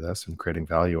early into this and creating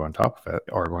value on top of it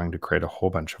are going to create a whole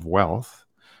bunch of wealth.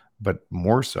 But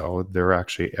more so,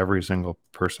 every single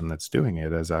person that's doing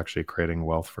it is actually creating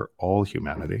wealth for all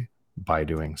humanity by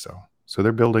doing so. So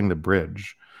they're building the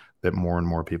bridge that more and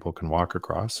more people can walk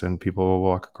across, and people will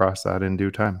walk across that in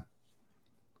due time.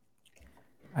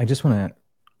 I just want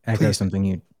to echo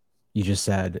something you just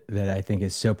said that I think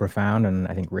is so profound, and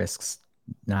I think risks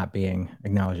not being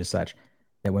acknowledged as such,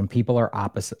 that when people are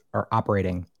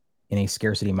operating in a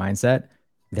scarcity mindset,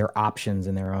 their options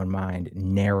in their own mind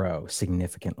narrow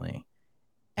significantly.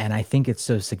 And I think it's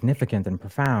so significant and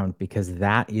profound because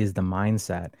that is the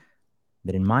mindset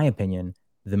that, in my opinion,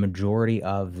 the majority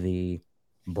of the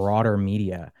broader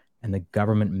media and the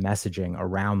government messaging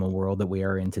around the world that we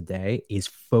are in today is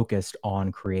focused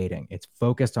on creating. It's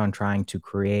focused on trying to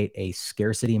create a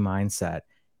scarcity mindset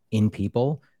in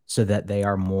people so that they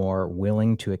are more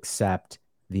willing to accept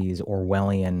these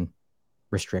Orwellian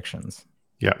restrictions.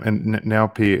 Yeah, and now,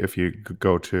 P, if you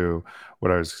go to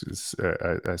what I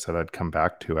said I'd come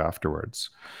back to afterwards.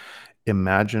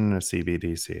 Imagine a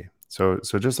CBDC. So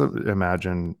just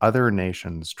imagine other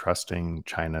nations trusting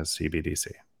China's CBDC.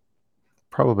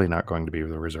 Probably not going to be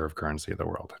the reserve currency of the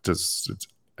world. It's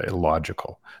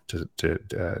illogical to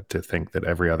think that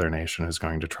every other nation is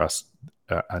going to trust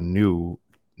a new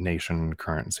nation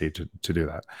currency to do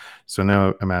that. So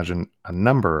now imagine a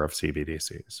number of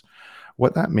CBDCs.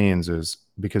 What that means is,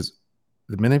 because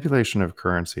the manipulation of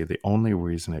currency, the only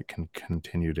reason it can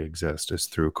continue to exist is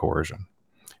through coercion.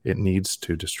 It needs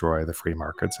to destroy the free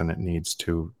markets, and it needs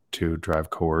to drive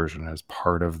coercion as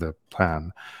part of the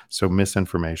plan. So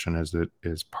misinformation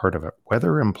is part of it,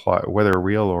 whether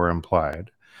real or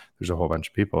implied. There's a whole bunch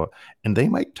of people, and they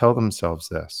might tell themselves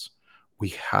this: we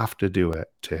have to do it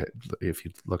to. If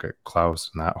you look at Klaus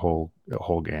and that whole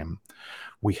game,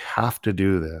 we have to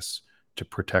do this to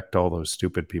protect all those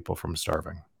stupid people from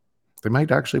starving. They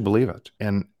might actually believe it,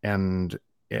 and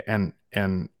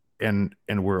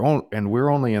we're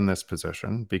only in this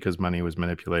position because money was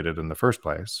manipulated in the first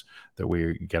place, that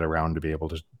we get around to be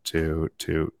able to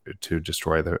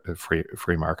destroy the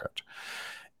free market,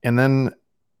 and then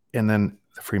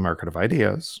the free market of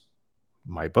ideas.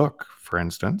 My book, for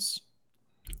instance,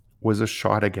 was a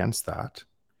shot against that,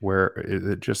 where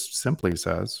it just simply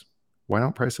says, why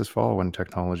don't prices fall when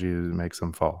technology makes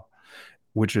them fall?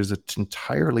 Which is an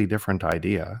entirely different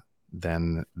idea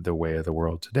than the way of the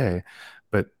world today.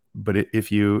 But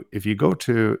if you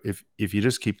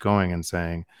just keep going and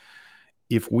saying,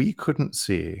 if we couldn't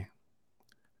see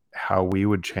how we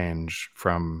would change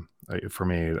from, for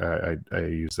me, I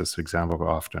use this example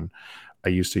often. I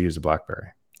used to use a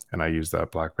BlackBerry, and I used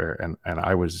that BlackBerry, and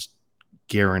I was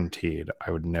guaranteed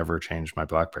I would never change my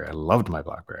BlackBerry. I loved my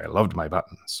BlackBerry. I loved my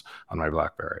buttons on my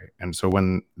BlackBerry. And so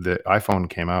when the iPhone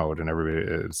came out and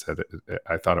everybody said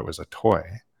I thought it was a toy,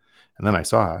 and then I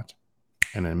saw it,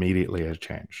 and immediately it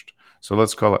changed. So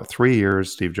let's call it 3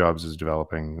 years. Steve Jobs is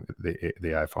developing the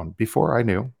iPhone before I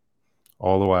knew.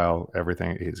 All the while,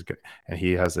 everything is good, and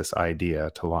he has this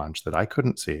idea to launch that I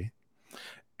couldn't see,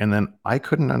 and then I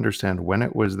couldn't understand when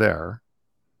it was there.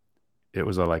 It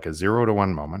was like a 0 to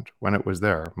 1 moment. When it was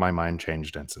there, my mind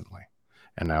changed instantly,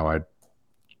 and now I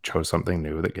chose something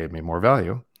new that gave me more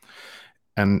value,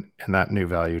 and that new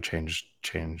value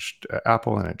changed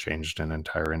Apple, and it changed an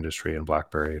entire industry, and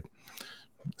BlackBerry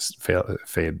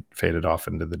faded off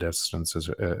into the distance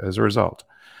as a result.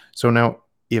 So now,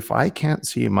 if I can't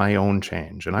see my own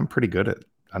change, and I'm pretty good at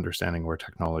understanding where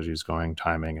technology is going,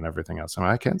 timing, and everything else, and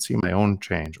I can't see my own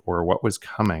change or what was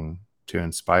coming to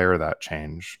inspire that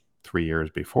change 3 years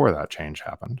before that change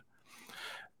happened,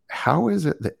 how is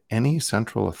it that any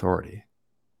central authority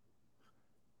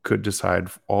could decide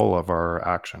all of our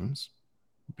actions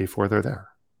before they're there?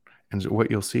 And what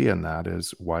you'll see in that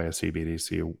is why a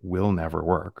CBDC will never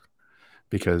work,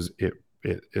 because it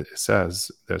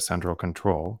says that central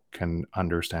control can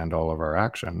understand all of our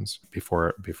actions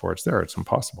before it's there. It's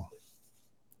impossible.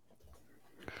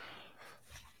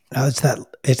 Now it's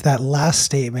that last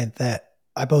statement that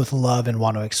I both love and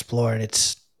want to explore, and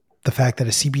it's the fact that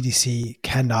a CBDC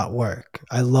cannot work.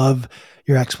 I love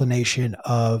your explanation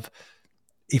of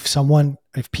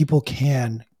if people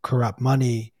can corrupt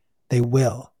money, they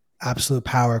will. Absolute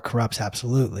power corrupts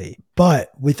absolutely.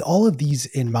 But with all of these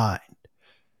in mind,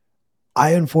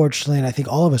 I unfortunately, and I think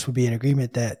all of us would be in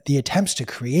agreement, that the attempts to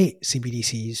create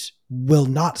CBDCs will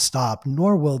not stop,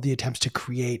 nor will the attempts to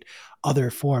create other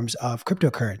forms of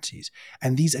cryptocurrencies.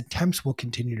 And these attempts will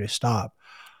continue to stop.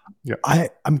 Yeah.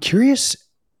 I'm curious,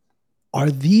 are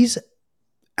these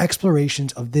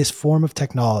explorations of this form of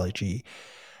technology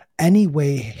any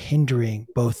way hindering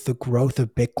both the growth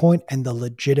of Bitcoin and the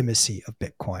legitimacy of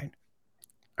Bitcoin?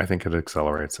 I think it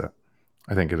accelerates it.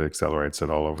 I think it accelerates it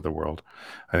all over the world.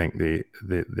 I think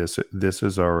this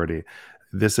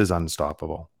is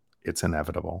unstoppable. It's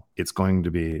inevitable. It's going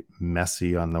to be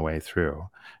messy on the way through.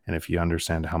 And if you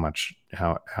understand how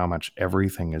much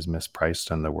everything is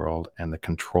mispriced in the world, and the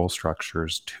control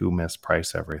structures to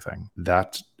misprice everything,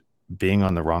 that being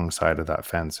on the wrong side of that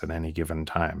fence at any given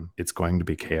time, it's going to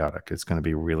be chaotic. It's going to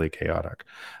be really chaotic.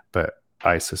 But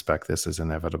I suspect this is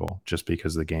inevitable, just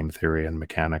because the game theory and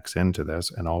mechanics into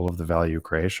this and all of the value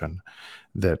creation,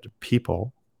 that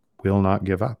people will not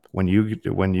give up. When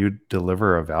you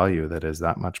deliver a value that is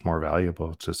that much more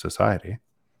valuable to society,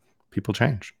 people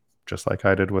change, just like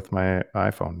I did with my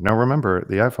iPhone. Now, remember,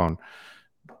 the iPhone,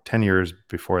 10 years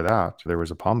before that, there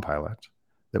was a Palm Pilot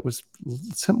that was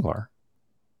similar,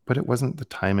 but it wasn't the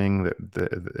timing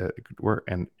that were,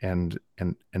 and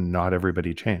not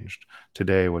everybody changed.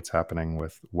 Today, what's happening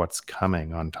with what's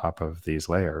coming on top of these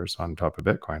layers, on top of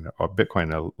Bitcoin, or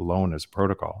Bitcoin alone is a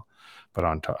protocol, but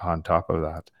on top of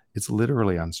that, it's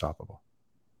literally unstoppable.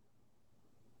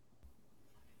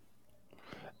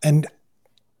 And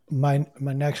my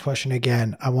next question,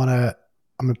 again,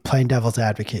 I'm playing devil's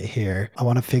advocate here. I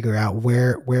want to figure out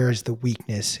where is the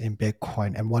weakness in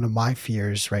Bitcoin. And one of my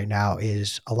fears right now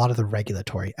is a lot of the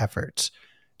regulatory efforts.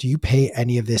 Do you pay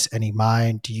any of this any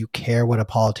mind? Do you care what a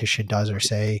politician does or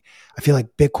say? I feel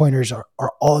like Bitcoiners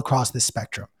are all across this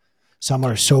spectrum. Some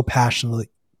are so passionate,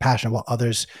 while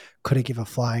others couldn't give a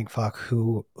flying fuck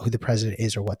who the president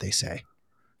is or what they say.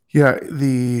 Yeah,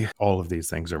 all of these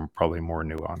things are probably more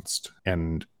nuanced,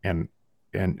 and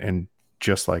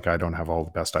just like I don't have all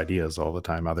the best ideas all the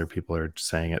time, other people are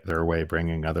saying it their way,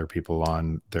 bringing other people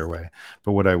on their way.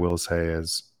 But what I will say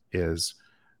is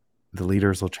the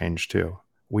leaders will change too.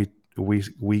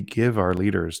 We give our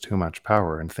leaders too much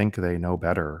power and think they know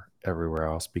better everywhere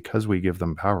else because we give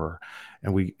them power,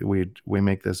 and we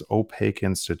make this opaque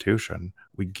institution.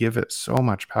 We give it so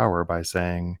much power by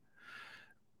saying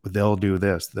they'll do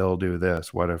this, they'll do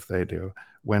this. What if they do?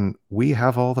 When we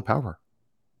have all the power,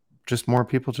 just more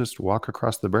people just walk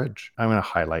across the bridge. I'm going to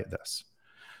highlight this.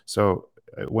 So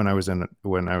when I was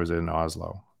in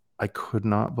Oslo, I could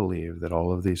not believe that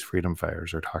all of these freedom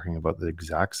fighters are talking about the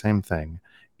exact same thing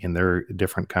in their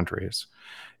different countries.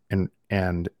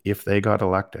 And if they got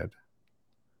elected,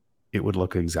 it would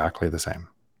look exactly the same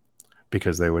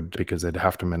because they'd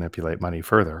have to manipulate money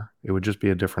further. It would just be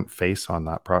a different face on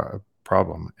that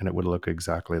problem, and it would look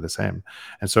exactly the same.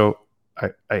 And so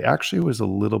I actually was a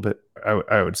little bit,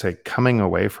 I would say, coming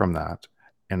away from that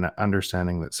and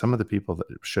understanding that some of the people that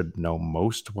should know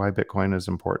most why Bitcoin is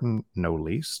important know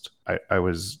least. I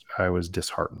was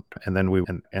disheartened, and then we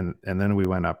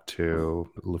went up to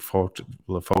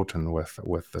Lofoten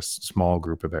with this small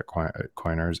group of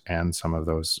Bitcoiners and some of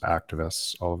those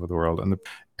activists all over the world,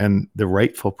 and the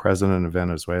rightful president of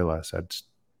Venezuela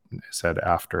said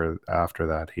after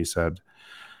that, he said,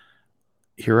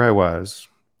 "Here I was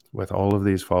with all of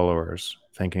these followers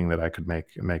thinking that I could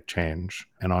make change.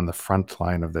 And on the front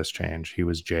line of this change, he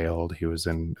was jailed. He was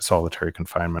in solitary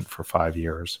confinement for 5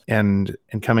 years, and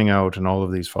coming out, and all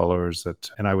of these followers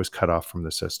and I was cut off from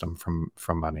the system,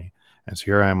 from money. And so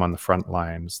here I am on the front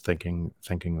lines thinking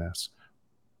this,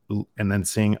 and then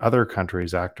seeing other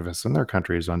countries, activists in their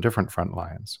countries on different front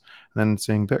lines, and then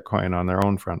seeing Bitcoin on their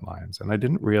own front lines. And I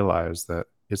didn't realize that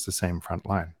it's the same front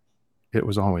line. It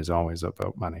was always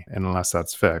about money. And unless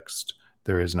that's fixed,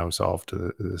 there is no solve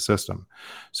to the system.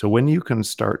 So when you can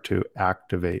start to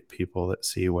activate people that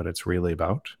see what it's really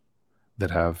about,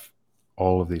 that have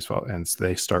all of these, and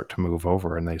they start to move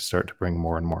over and they start to bring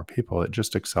more and more people, it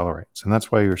just accelerates. And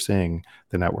that's why you're seeing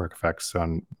the network effects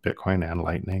on Bitcoin and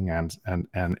Lightning and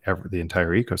the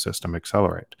entire ecosystem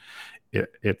accelerate.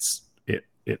 It's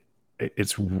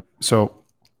so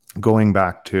going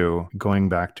back to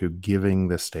giving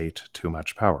the state too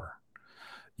much power.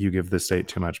 You give the state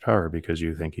too much power because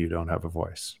you think you don't have a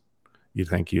voice. You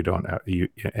think you don't have,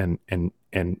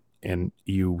 and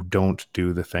you don't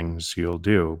do the things you'll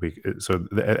do. So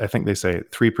I think they say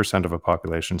 3% of a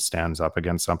population stands up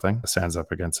against something, stands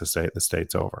up against the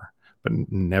state's over. But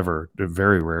never,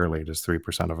 very rarely does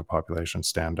 3% of a population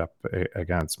stand up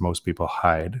against. Most people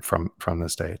hide from the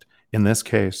state. In this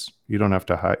case, you don't have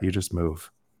to hide, you just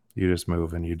move. You just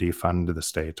move, and you defund the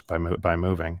state by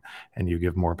moving, and you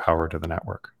give more power to the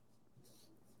network.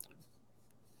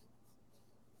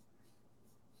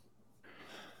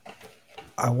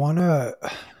 I want to,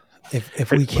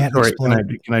 if we can't explore.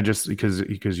 Can I just, because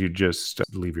you just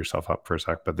leave yourself up for a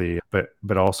sec,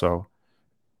 but also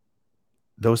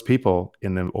those people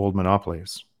in the old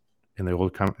monopolies, in the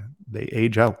old they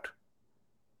age out,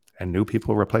 and new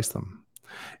people replace them.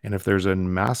 And if there's a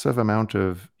massive amount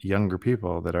of younger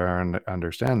people that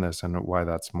understand this and why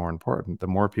that's more important, the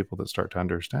more people that start to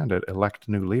understand it elect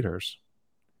new leaders,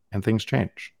 and things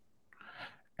change.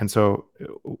 And so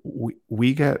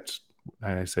we get,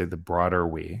 I say the broader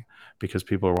we, because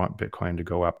people want Bitcoin to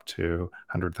go up to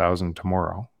 100,000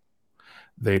 tomorrow.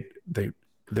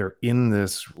 They're in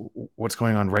this, what's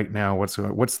going on right now? What's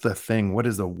the thing? What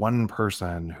is the one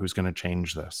person who's going to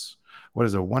change this? What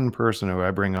is the one person who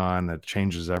I bring on that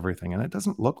changes everything? And it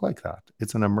doesn't look like that.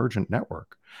 It's an emergent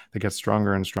network that gets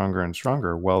stronger and stronger and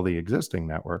stronger, while the existing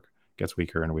network gets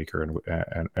weaker and weaker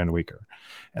and weaker.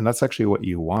 And that's actually what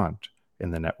you want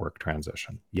in the network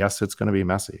transition. Yes, it's going to be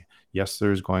messy. Yes,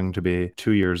 there's going to be,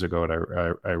 2 years ago,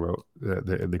 I wrote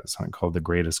something called The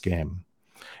Greatest Game.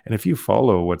 And if you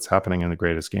follow what's happening in The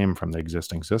Greatest Game from the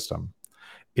existing system,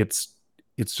 it's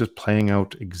just playing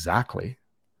out exactly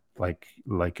like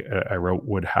I wrote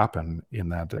would happen in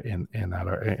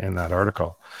that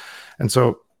article. And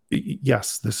so,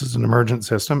 yes, this is an emergent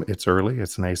system. It's early.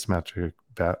 It's an asymmetric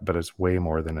bet, but it's way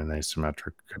more than an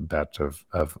asymmetric bet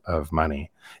of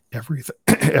money.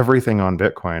 Everything on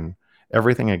Bitcoin,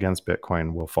 everything against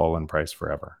Bitcoin will fall in price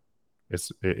forever.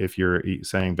 If you're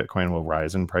saying Bitcoin will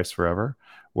rise in price forever,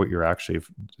 what you're actually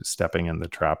stepping in the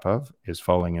trap of is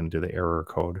falling into the error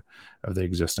code of the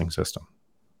existing system.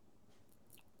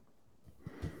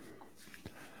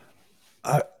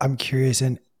 I'm curious,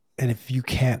 and and if you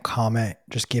can't comment,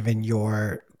 just given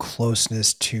your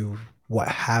closeness to what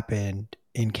happened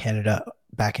in Canada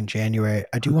back in January,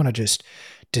 I do want to just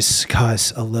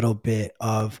discuss a little bit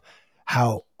of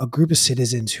how a group of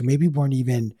citizens who maybe weren't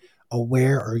even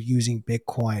aware or using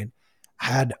Bitcoin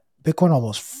had Bitcoin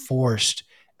almost forced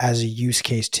as a use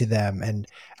case to them. And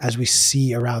as we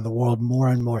see around the world, more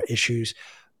and more issues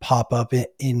pop up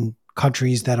in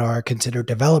countries that are considered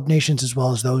developed nations as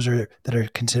well as those that are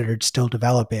considered still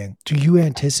developing. Do you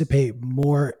anticipate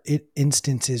more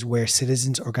instances where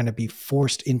citizens are going to be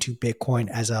forced into Bitcoin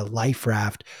as a life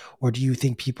raft, or do you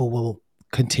think people will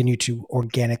continue to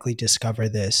organically discover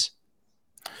this?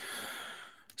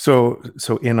 So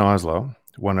in Oslo,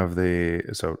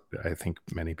 so I think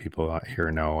many people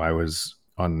here know I was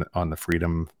on the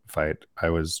freedom fight. I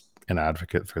was an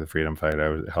advocate for the freedom fight.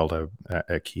 I held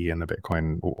a key in the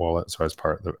Bitcoin wallet, so I was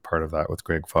part of that with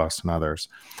Greg Foss and others.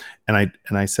 And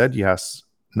I said yes,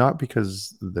 not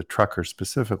because the trucker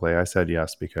specifically. I said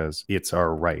yes because it's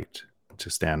our right to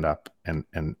stand up and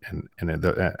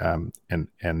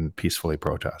peacefully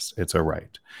protest. It's a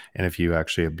right, and if you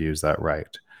actually abuse that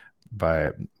right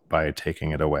by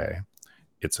taking it away,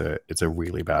 it's a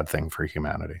really bad thing for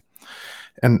humanity.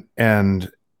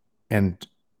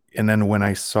 And then when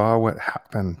I saw what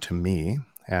happened to me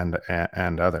and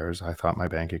others, I thought my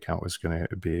bank account was going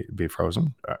to be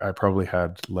frozen. I probably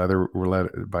had leather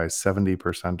by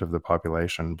 70% of the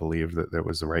population believed that it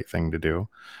was the right thing to do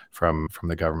from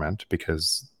the government,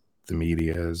 because the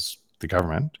media is the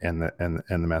government and the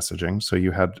messaging. So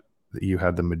you had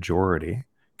the majority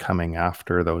coming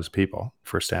after those people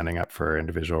for standing up for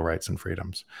individual rights and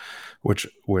freedoms, which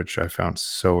I found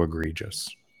so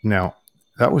egregious. Now,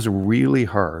 that was really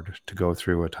hard to go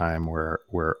through a time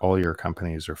where all your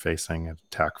companies are facing an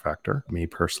attack vector. Me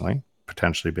personally,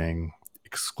 potentially being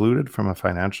excluded from a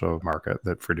financial market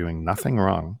that for doing nothing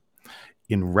wrong,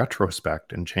 in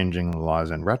retrospect, and changing the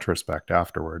laws in retrospect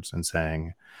afterwards and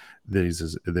saying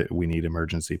that we need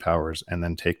emergency powers, and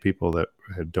then take people that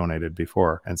had donated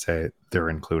before and say they're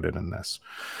included in this.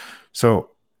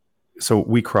 So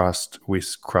we crossed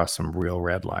some real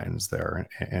red lines there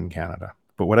in Canada.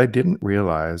 But what I didn't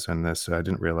realize, I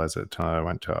didn't realize it until I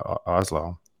went to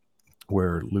Oslo,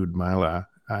 where Ludmila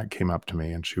came up to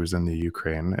me, and she was in the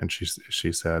Ukraine, and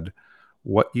she said,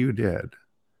 "What you did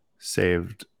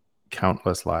saved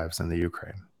countless lives in the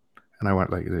Ukraine." And I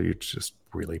went like, "You're just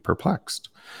really perplexed."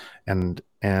 And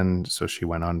so she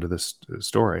went on to this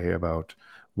story about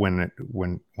when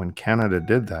Canada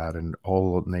did that, and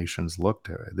all nations looked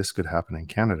at it, this could happen in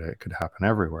Canada, it could happen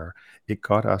everywhere. It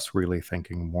got us really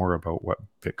thinking more about what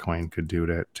Bitcoin could do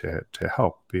to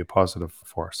help be a positive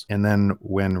force. And then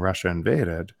when Russia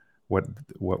invaded,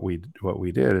 what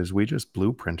we did is we just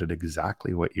blueprinted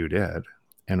exactly what you did,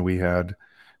 and we had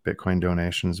Bitcoin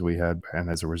donations, and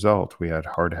as a result, we had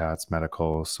hard hats,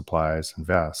 medical supplies, and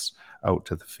vests out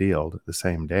to the field the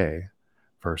same day,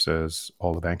 versus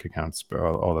all the bank accounts,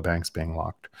 all the banks being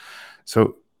locked.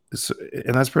 So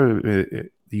and that's probably,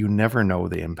 you never know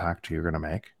the impact you're going to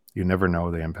make. You never know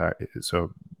the impact.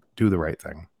 So do the right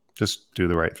thing. Just do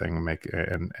the right thing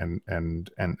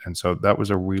and so that was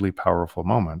a really powerful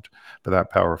moment. But that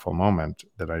powerful moment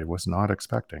that I was not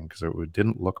expecting, because it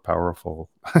didn't look powerful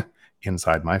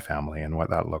inside my family and what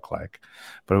that looked like.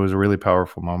 But it was a really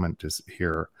powerful moment to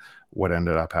hear what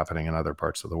ended up happening in other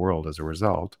parts of the world as a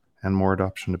result, and more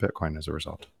adoption to Bitcoin as a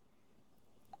result.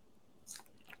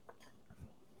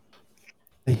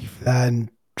 Thank you for that. And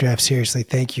Jeff, seriously,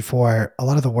 thank you for a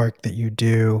lot of the work that you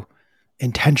do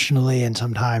intentionally, and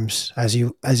sometimes, as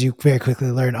you very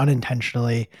quickly learn,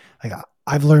 unintentionally. Like,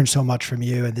 I've learned so much from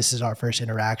you, and this is our first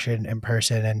interaction in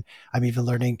person, and I'm even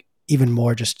learning even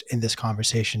more just in this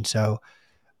conversation. So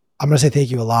I'm going to say thank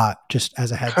you a lot, just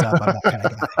as a heads up. I'm that kind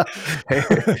of guy.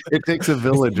 Hey, it takes a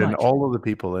village, and all of the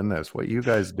people in this, what you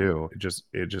guys do,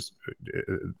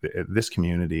 this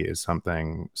community is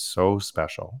something so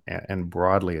special, and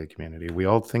broadly a community. We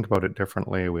all think about it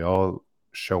differently. We all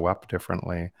show up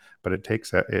differently, but it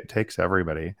takes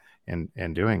everybody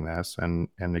in doing this. And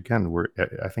again,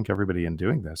 I think everybody in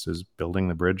doing this is building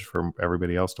the bridge for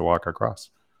everybody else to walk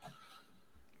across.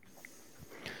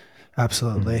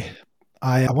 Absolutely.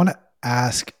 I want to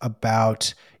ask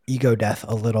about Ego Death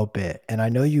a little bit. And I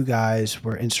know you guys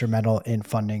were instrumental in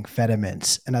funding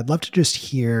Fedimints. And I'd love to just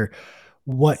hear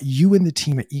what you and the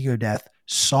team at Ego Death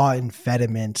saw in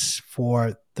Fedimints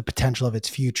for the potential of its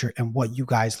future, and what you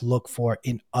guys look for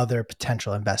in other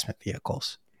potential investment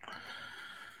vehicles.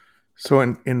 So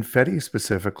in Fedi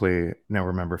specifically, now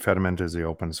remember, Fediment is the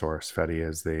open source. Fedi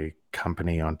is the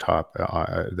company on top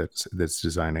that's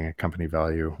designing a company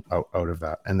value out of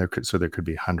that. And there could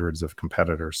be hundreds of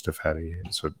competitors to Fedi.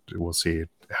 So we'll see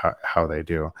how they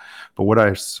do. But what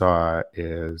I saw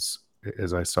is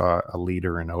I saw a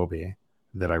leader in Obi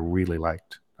that I really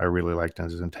liked. I really liked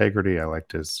his integrity. I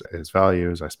liked his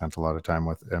values. I spent a lot of time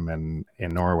with him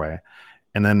in Norway.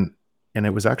 And then and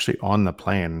it was actually on the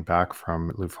plane back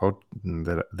from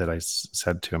Lofoten that I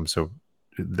said to him, so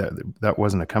that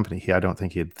wasn't a company. I don't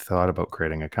think he had thought about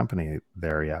creating a company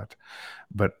there yet.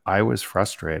 But I was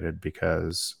frustrated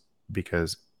because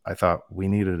I thought we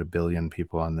needed 1 billion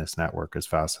people on this network as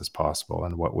fast as possible.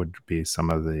 And what would be some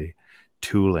of the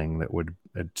tooling that would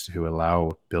to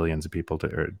allow billions of people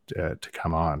to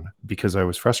come on? Because I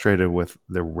was frustrated with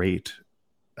the rate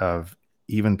of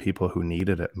even people who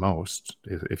needed it most,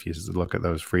 if you look at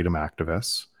those freedom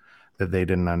activists, that they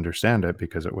didn't understand it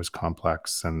because it was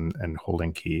complex and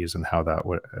holding keys and how that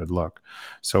would look.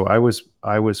 So I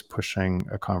was pushing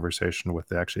a conversation with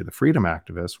the freedom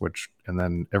activists, and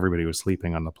then everybody was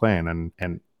sleeping on the plane,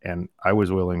 and I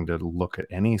was willing to look at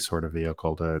any sort of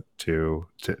vehicle to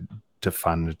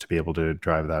fund to be able to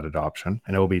drive that adoption.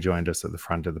 And Obi joined us at the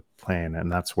front of the plane,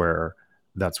 and that's where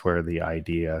the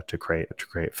idea to create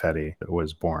Fedi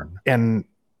was born. And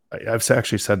I've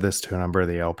actually said this to a number of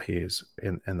the LPs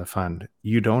in the fund.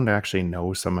 You don't actually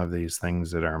know some of these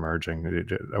things that are emerging.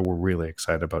 We're really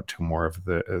excited about 2 more of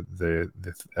the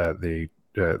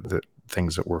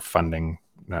things that we're funding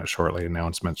shortly,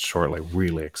 announcements shortly.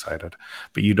 Really excited,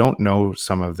 but you don't know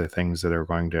some of the things that are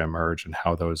going to emerge and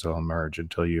how those will emerge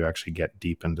until you actually get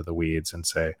deep into the weeds and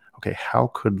say, okay, how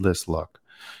could this look?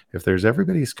 If there's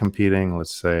everybody's competing,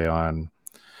 let's say on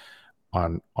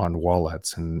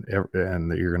wallets, and you're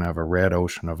going to have a red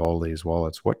ocean of all these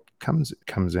wallets, what comes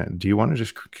in? Do you want to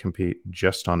just compete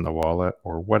just on the wallet,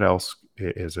 or what else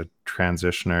is a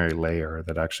transitionary layer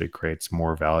that actually creates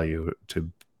more value to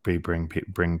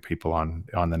bring people on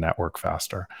the network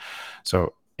faster?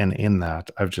 So, and in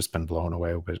that, I've just been blown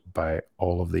away by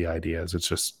all of the ideas. It's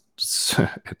just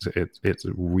it's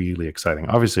really exciting.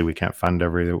 Obviously, we can't fund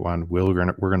everyone. We're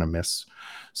gonna miss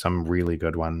some really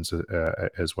good ones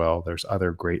as well. There's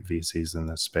other great VCs in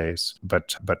this space,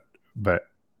 but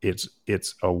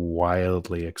it's a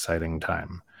wildly exciting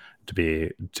time to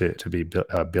be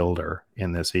a builder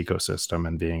in this ecosystem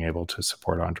and being able to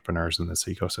support entrepreneurs in this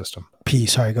ecosystem. P,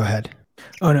 sorry, go ahead.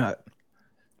 Oh no,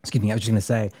 excuse me. I was just going to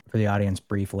say for the audience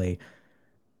briefly,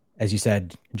 as you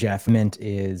said, Jeff, Mint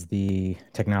is the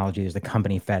technology, is the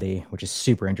company Fedi, which is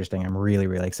super interesting. I'm really,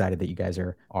 really excited that you guys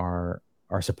are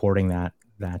supporting that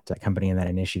company and that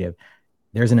initiative.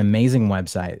 There's an amazing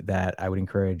website that I would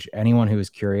encourage anyone who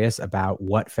is curious about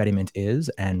what Fedimint is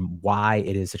and why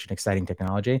it is such an exciting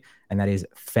technology, and that is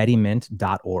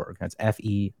fedimint.org. That's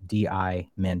FEDI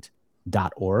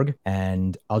mint.org.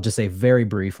 And I'll just say very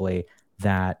briefly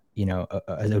that,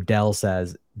 as Odell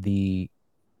says, the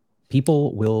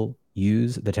people will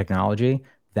use the technology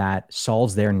that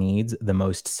solves their needs the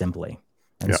most simply.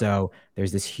 And so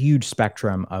there's this huge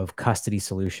spectrum of custody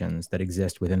solutions that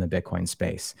exist within the Bitcoin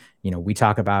space. We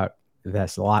talk about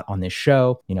this a lot on this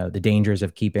show, the dangers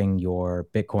of keeping your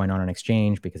Bitcoin on an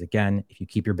exchange, because again, if you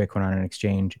keep your Bitcoin on an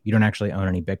exchange, you don't actually own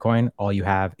any Bitcoin. All you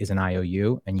have is an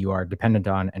IOU, and you are dependent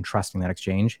on and trusting that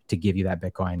exchange to give you that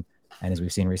Bitcoin. And as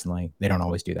we've seen recently, they don't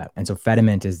always do that. And so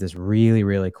Fedimint is this really,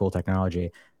 really cool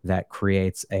technology that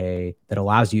that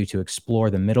allows you to explore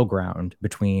the middle ground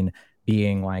between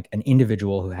being like an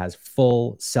individual who has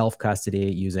full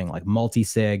self-custody using like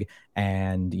multi-sig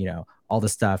and, all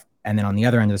this stuff. And then on the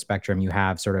other end of the spectrum, you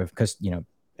have sort of, an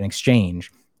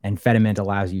exchange. And Fedimint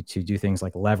allows you to do things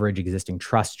like leverage existing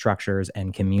trust structures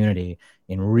and community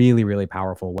in really, really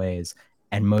powerful ways.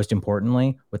 And most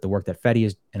importantly, with the work that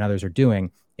Fedi and others are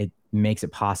doing, it makes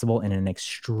it possible in an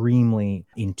extremely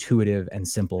intuitive and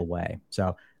simple way.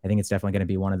 So I think it's definitely going to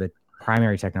be one of the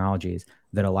primary technologies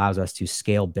that allows us to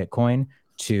scale Bitcoin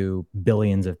to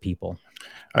billions of people.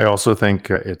 I also think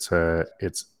because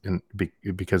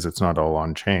it's not all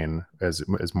on chain, as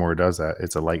more does that,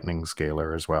 it's a lightning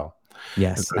scaler as well.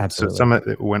 Yes,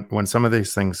 absolutely. So when some of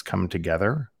these things come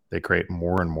together, they create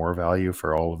more and more value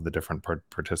for all of the different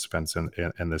participants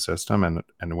in the system.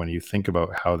 And when you think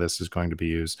about how this is going to be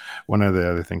used, one of the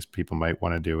other things people might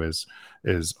want to do is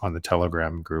on the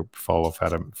Telegram group, follow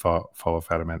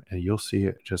Fedimint, and you'll see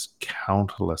just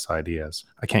countless ideas.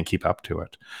 I can't keep up to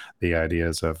it. The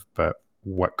ideas of, but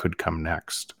what could come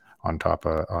next on top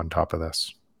of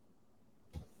this.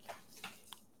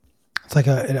 It's like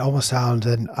it almost sounds,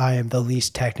 and I am the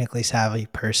least technically savvy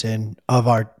person of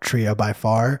our trio by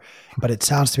far, but it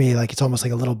sounds to me like it's almost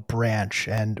like a little branch,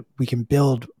 and we can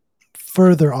build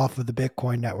further off of the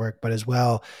Bitcoin network, but as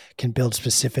well can build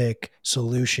specific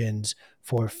solutions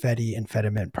for Fedi and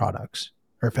Fedimint products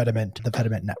or Fedimint, the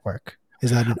Fedimint network.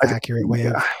 Is that an accurate way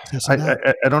of assessing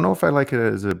that? I don't know if I like it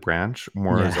as a branch,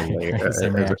 more as a layer,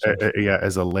 same reaction.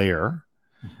 as a layer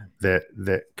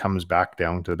that comes back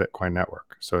down to the Bitcoin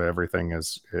network. So everything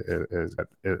is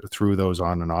through those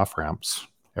on and off ramps.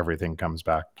 Everything comes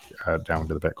back down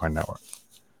to the Bitcoin network.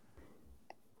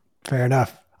 Fair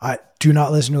enough. I do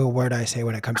not listen to a word I say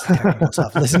when it comes to technical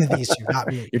stuff. Listen to these two, not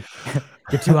me.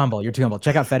 You're too humble. You're too humble.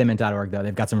 Check out fedimint.org though.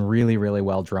 They've got some really, really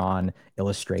well drawn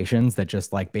illustrations that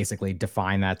just like basically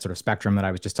define that sort of spectrum that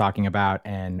I was just talking about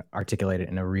and articulate it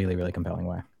in a really, really compelling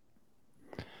way.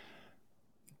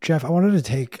 Jeff, I wanted to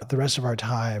take the rest of our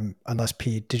time, unless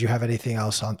Pete, did you have anything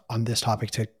else on this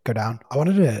topic to go down? I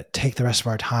wanted to take the rest of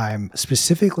our time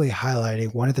specifically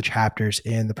highlighting one of the chapters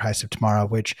in The Price of Tomorrow,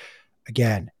 which,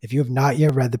 again, if you have not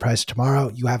yet read The Price of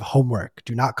Tomorrow, you have homework.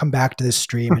 Do not come back to this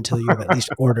stream until you have at least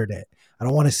ordered it. I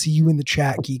don't want to see you in the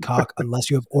chat, Geekcock, unless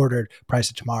you have ordered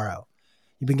Price of Tomorrow.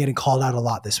 You've been getting called out a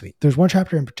lot this week. There's one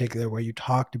chapter in particular where you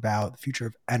talked about the future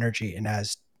of energy and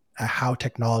as how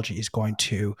technology is going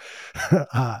to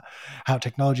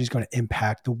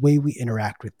impact the way we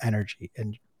interact with energy.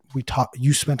 And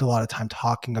you spent a lot of time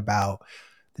talking about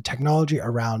the technology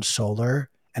around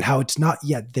solar and how it's not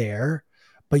yet there,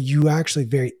 but you actually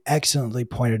very excellently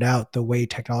pointed out the way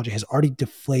technology has already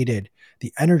deflated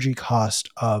the energy cost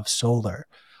of solar.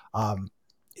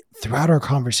 Throughout our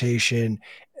conversation,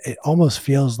 it almost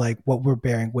feels like what we're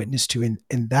bearing witness to in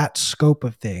that scope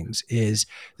of things is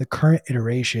the current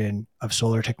iteration of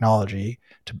solar technology,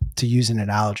 to use an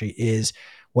analogy, is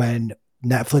when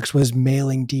Netflix was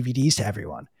mailing DVDs to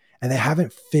everyone. And they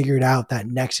haven't figured out that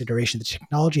next iteration. The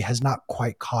technology has not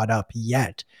quite caught up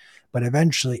yet. But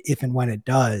eventually, if and when it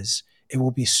does, it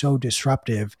will be so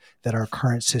disruptive that our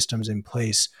current systems in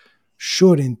place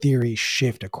should, in theory,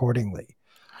 shift accordingly.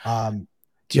 Do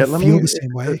you feel the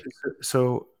same way?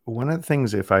 So one of the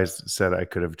things, if I said I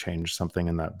could have changed something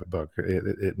in that book,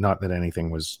 not that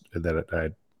anything was that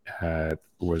I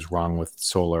was wrong with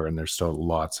solar, and there's still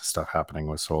lots of stuff happening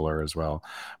with solar as well.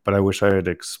 But I wish I had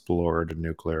explored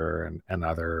nuclear and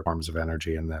other forms of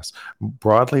energy in this.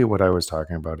 Broadly, what I was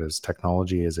talking about is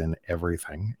technology is in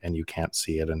everything, and you can't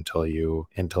see it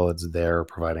until it's there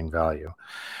providing value.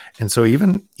 And so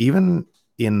even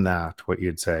in that, what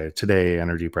you'd say today,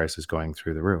 energy prices going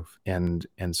through the roof, and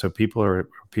so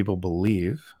people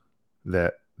believe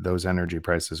that those energy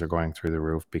prices are going through the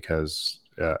roof because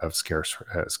of scarce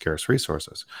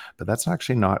resources, but that's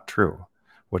actually not true.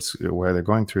 Where they're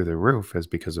going through the roof is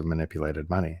because of manipulated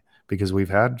money. Because we've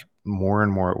had more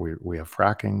and more, we have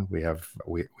fracking, we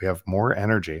have more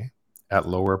energy at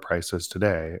lower prices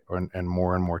today, and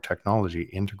more technology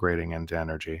integrating into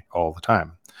energy all the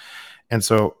time, and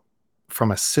so.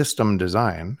 From a system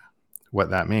design,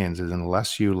 what that means is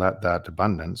unless you let that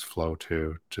abundance flow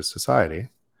to society,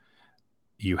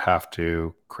 you have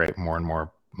to create more and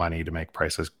more money to make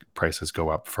prices go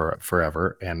up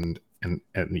forever. And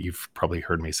you've probably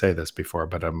heard me say this before,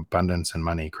 but abundance and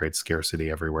money creates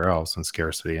scarcity everywhere else, and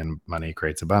scarcity and money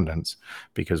creates abundance,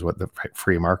 because what the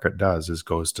free market does is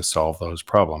goes to solve those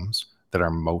problems that are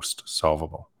most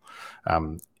solvable.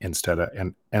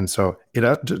 So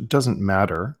it doesn't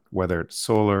matter whether it's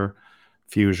solar,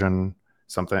 fusion,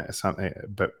 something,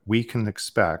 but we can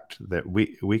expect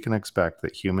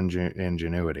that human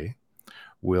ingenuity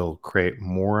will create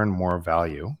more and more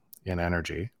value in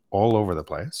energy all over the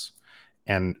place.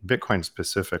 And Bitcoin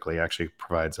specifically actually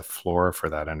provides a floor for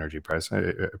that energy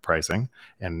pricing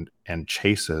and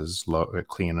chases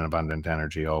clean and abundant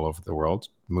energy all over the world,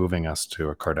 moving us to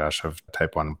a Kardashev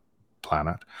type 1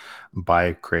 planet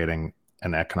by creating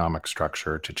an economic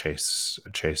structure to chase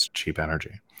cheap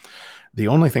energy. The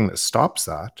only thing that stops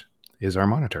that is our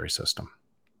monetary system.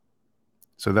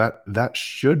 So that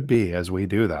should be, as we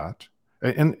do that,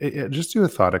 and just do a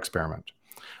thought experiment.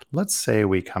 Let's say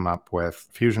we come up with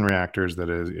fusion reactors that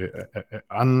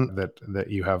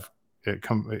you have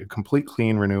complete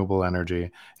clean renewable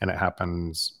energy, and it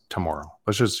happens tomorrow.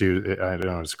 Let's just use, I don't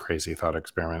know, it's a crazy thought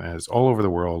experiment, and it's all over the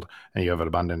world, and you have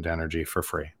abundant energy for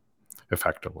free,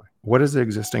 effectively. What does the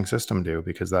existing system do?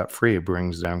 Because that free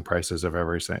brings down prices of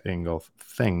every single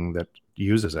thing that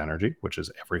uses energy, which is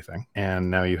everything.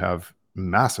 And now you have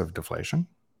massive deflation.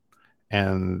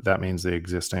 And that means the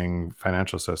existing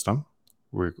financial system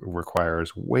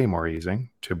requires way more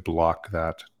easing to block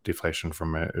that deflation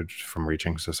from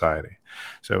reaching society.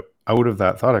 So out of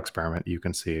that thought experiment, you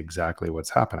can see exactly what's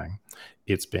happening.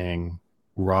 It's being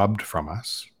robbed from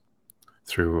us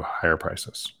through higher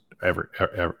prices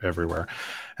everywhere.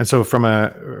 And so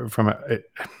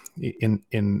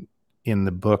in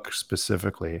the book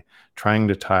specifically, trying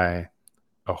to tie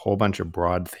a whole bunch of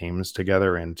broad themes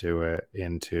together into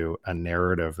a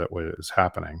narrative that was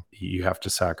happening. You have to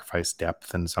sacrifice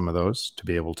depth in some of those to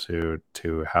be able to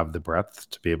have the breadth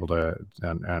to be able to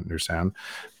understand.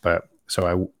 But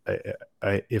so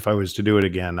I if I was to do it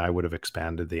again, I would have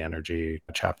expanded the energy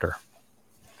chapter.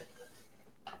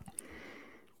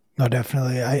 No,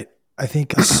 definitely. I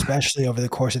think especially over the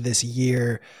course of this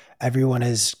year, everyone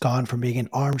has gone from being an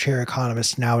armchair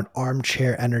economist now an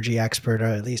armchair energy expert, or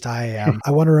at least I am.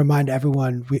 I want to remind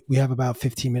everyone we have about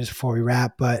 15 minutes before we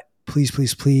wrap, but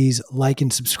please like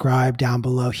and subscribe down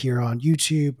below here on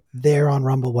YouTube, there on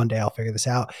Rumble. One day I'll figure this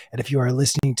out. And if you are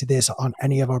listening to this on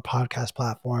any of our podcast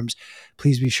platforms,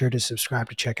 please be sure to subscribe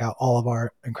to check out all of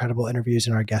our incredible interviews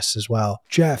and our guests as well.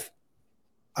 Jeff,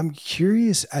 I'm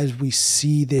curious, as we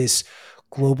see this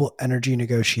global energy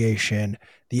negotiation,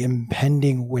 the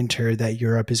impending winter that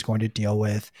Europe is going to deal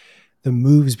with, the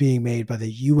moves being made by the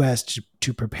US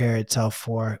to prepare itself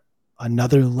for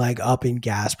another leg up in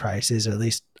gas prices, or at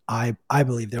least I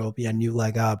believe there will be a new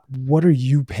leg up. What are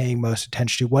you paying most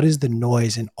attention to? What is the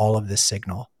noise in all of this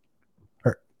signal?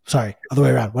 Or sorry, other way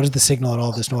around. What is the signal in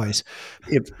all of this noise?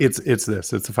 It's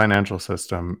the financial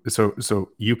system.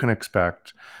 So you can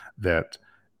expect that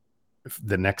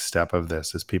the next step of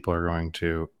this is people are going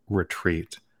to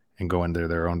retreat and go into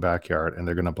their own backyard, and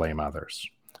they're going to blame others.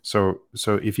 So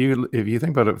if you think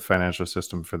about a financial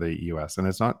system for the US, and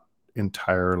it's not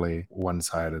entirely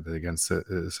one-sided against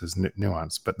this is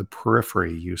nuance, but the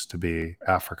periphery used to be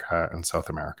Africa and South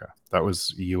America. That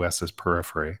was US's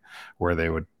periphery, where they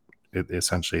would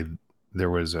essentially,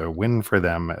 there was a win for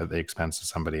them at the expense of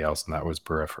somebody else, and that was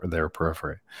their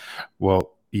periphery.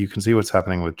 Well, you can see what's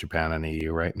happening with Japan and the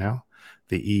EU right now.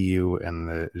 The EU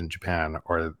and Japan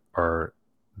are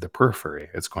the periphery.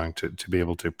 It's going to be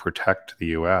able to protect the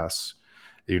US.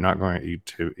 You're going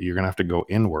to have to go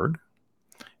inward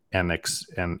and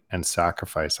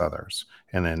sacrifice others.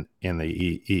 And then in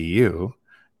the EU,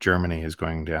 Germany is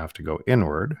going to have to go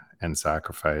inward and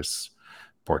sacrifice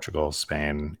Portugal,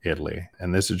 Spain, Italy.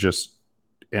 And this is just,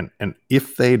 and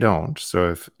if they don't,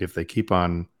 so if they keep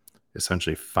on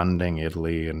essentially funding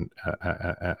Italy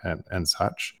and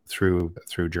such through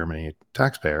Germany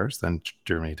taxpayers, then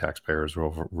Germany taxpayers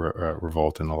will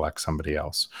revolt and elect somebody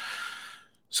else.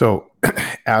 So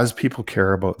as people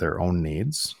care about their own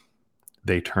needs,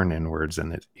 they turn inwards,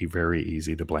 and it's very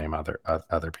easy to blame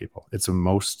other people. It's the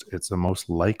most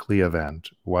likely event.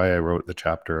 Why I wrote the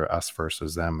chapter Us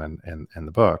versus Them in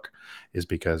the book is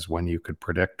because when you could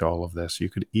predict all of this, you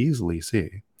could easily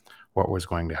see what was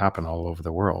going to happen all over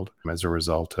the world as a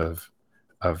result of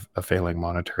a failing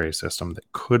monetary system that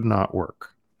could not work.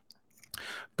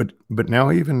 But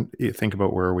now even think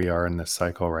about where we are in this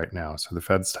cycle right now. So the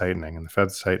Fed's tightening, and the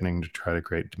Fed's tightening to try to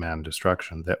create demand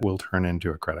destruction that will turn into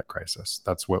a credit crisis.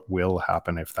 That's what will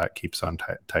happen if that keeps on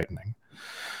tightening.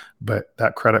 But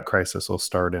that credit crisis will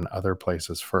start in other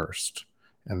places first.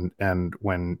 And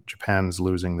when Japan's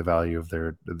losing the value of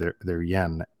their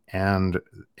yen and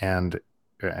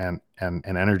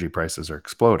energy prices are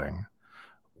exploding,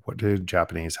 what do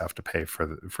Japanese have to pay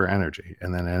for energy?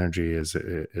 And then energy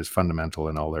is fundamental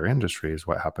in all their industries.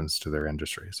 What happens to their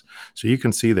industries? So you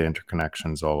can see the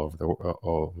interconnections all over the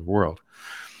world.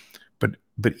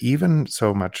 But even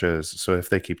so much as, so if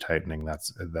they keep tightening,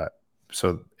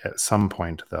 so at some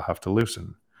point they'll have to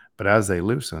loosen. But as they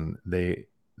loosen, they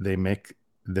make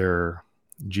their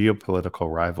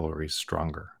geopolitical rivalries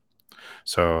stronger.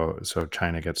 So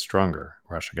China gets stronger,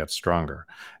 Russia gets stronger,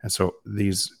 and so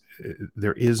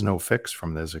there is no fix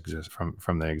from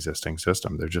from the existing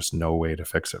system. There's just no way to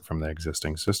fix it from the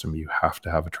existing system. You have to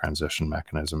have a transition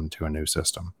mechanism to a new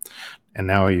system. And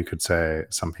now you could say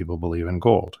some people believe in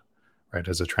gold, right,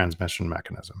 as a transmission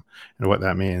mechanism. And what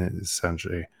that means is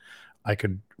essentially, I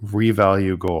could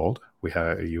revalue gold.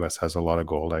 The US has a lot of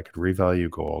gold. I could revalue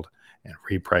gold and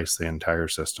reprice the entire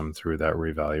system through that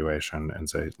revaluation and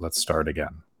say, let's start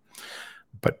again.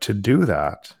 But to do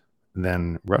that,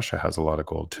 then Russia has a lot of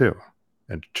gold too,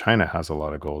 and China has a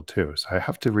lot of gold too. So I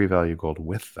have to revalue gold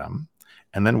with them.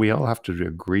 And then we all have to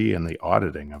agree in the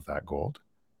auditing of that gold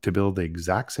to build the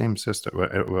exact same system.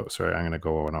 Sorry, I'm going to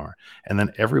go over and over. And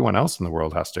then everyone else in the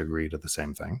world has to agree to the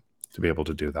same thing to be able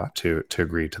to do that, to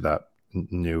agree to that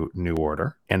new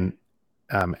order. And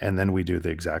then we do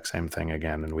the exact same thing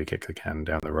again, and we kick the can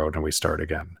down the road and we start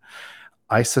again.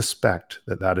 I suspect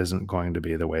that that isn't going to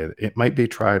be the way. It might be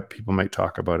tried. People might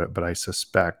talk about it, but I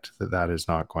suspect that that is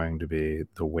not going to be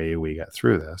the way we get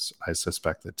through this. I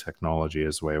suspect that technology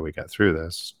is the way we get through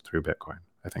this, through Bitcoin.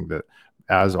 I think that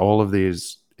as all of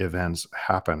these events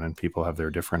happen and people have their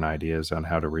different ideas on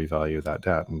how to revalue that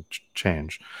debt and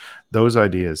change, those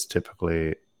ideas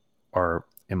typically are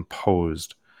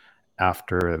imposed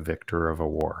after a victor of a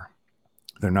war.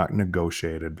 They're not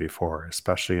negotiated before,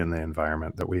 especially in the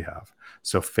environment that we have.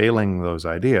 So failing those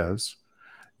ideas,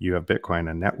 you have Bitcoin,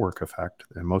 a network effect,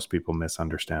 and most people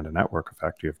misunderstand a network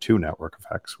effect. You have two network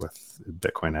effects with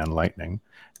Bitcoin and Lightning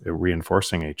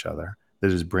reinforcing each other.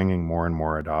 That is bringing more and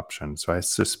more adoption. So I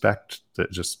suspect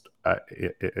that just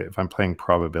if I'm playing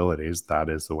probabilities, that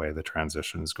is the way the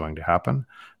transition is going to happen.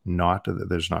 Not that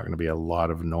there's not going to be a lot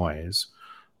of noise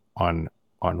on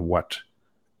what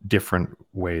different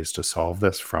ways to solve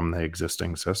this from the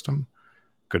existing system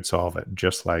could solve it.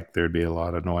 Just like there'd be a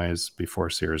lot of noise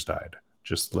before Sears died.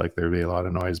 Just like there'd be a lot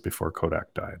of noise before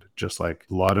Kodak died. Just like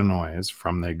a lot of noise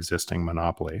from the existing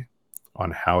monopoly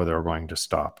on how they're going to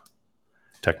stop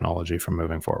technology from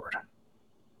moving forward.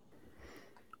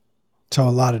 So a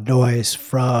lot of noise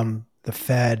from the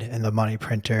Fed and the money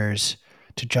printers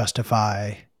to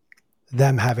justify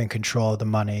them having control of the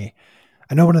money.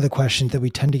 I know one of the questions that we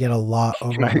tend to get a lot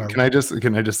over. Can I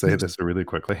just say this really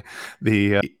quickly?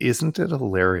 Isn't it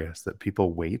hilarious that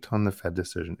people wait on the Fed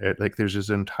decision? Like there's this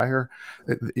entire,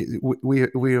 we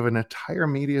have an entire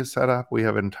media setup. We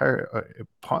have entire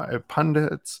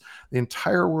pundits. The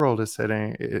entire world is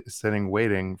sitting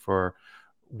waiting for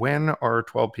when are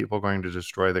 12 people going to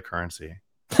destroy the currency,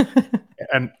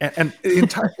 and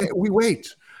we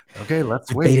wait. Okay,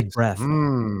 let's wait. Breath.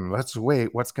 Let's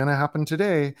wait. What's going to happen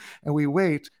today? And we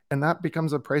wait, and that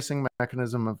becomes a pricing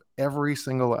mechanism of every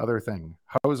single other thing,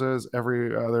 houses,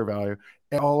 every other value,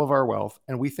 all of our wealth,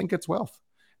 and we think it's wealth.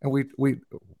 And we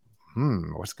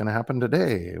what's going to happen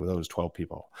today with those 12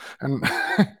 people? And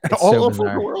all so over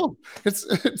the world,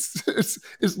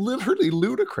 it's literally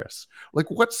ludicrous.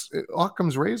 Like, what's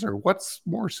Occam's razor? What's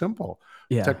more simple?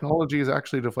 Yeah. Technology is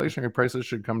actually deflationary. Prices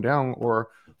should come down, or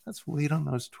let's wait on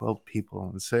those 12 people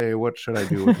and say, what should I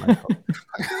do with my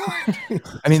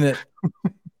I mean,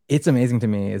 it's amazing to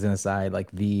me, as an aside,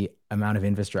 like the amount of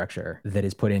infrastructure that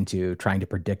is put into trying to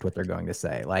predict what they're going to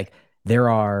say. Like there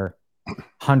are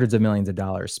hundreds of millions of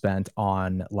dollars spent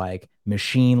on like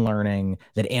machine learning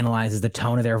that analyzes the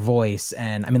tone of their voice.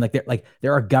 And I mean,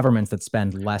 there are governments that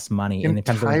spend less money in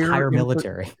terms of the entire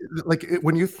military. Like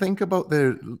when you think about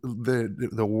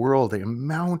the world, the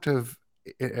amount of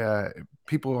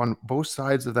people on both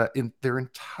sides of that, in their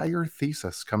entire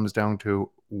thesis comes down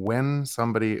to when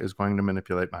somebody is going to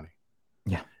manipulate money.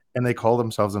 Yeah. And they call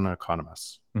themselves an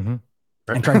economist. Mm-hmm.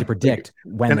 And trying to predict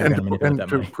when they're going to manipulate that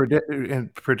money.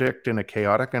 Predict in a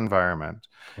chaotic environment,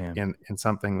 in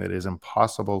something that is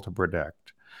impossible to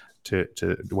predict, to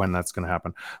when that's going to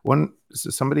happen.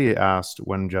 Somebody asked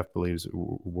when Jeff believes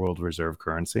world reserve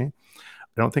currency.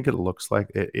 I don't think it looks like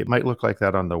it might look like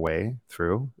that on the way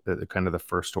through the kind of the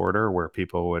first order, where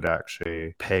people would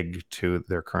actually peg to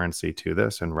their currency to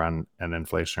this and run an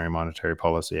inflationary monetary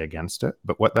policy against it.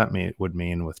 But what that would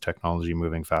mean with technology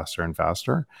moving faster and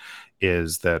faster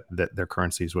is that their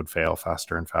currencies would fail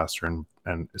faster and faster.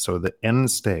 And so the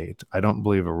end state, I don't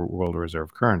believe a world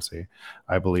reserve currency.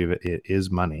 I believe it is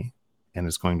money, and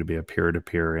it's going to be a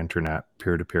peer-to-peer internet,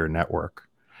 peer-to-peer network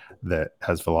that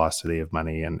has velocity of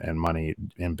money and money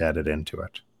embedded into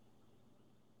it.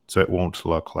 So it won't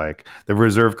look like the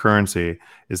reserve currency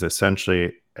is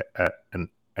essentially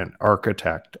an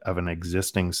architect of an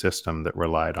existing system that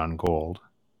relied on gold,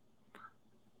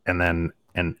 and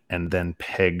then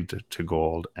pegged to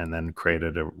gold, and then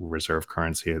created a reserve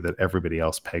currency that everybody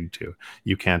else pegged to.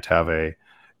 You can't have a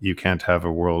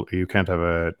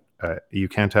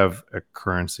a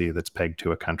currency that's pegged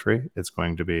to a country. It's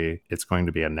going to be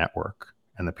a network,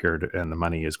 and the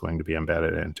money is going to be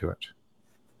embedded into it.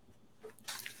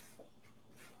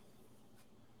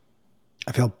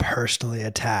 I feel personally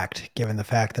attacked, given the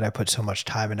fact that I put so much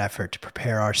time and effort to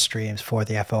prepare our streams for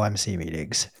the FOMC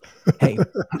meetings. Hey, you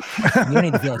don't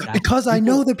need to feel attacked. Because I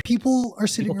know that people are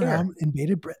sitting around in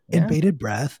bated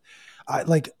breath.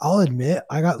 I'll admit,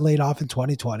 I got laid off in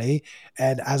 2020.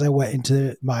 And as I went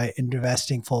into my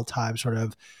investing full-time sort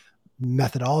of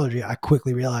methodology, I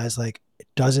quickly realized, like, it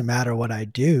doesn't matter what I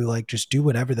do. Like, just do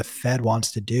whatever the Fed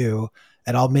wants to do,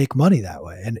 and I'll make money that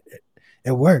way. And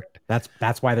it worked.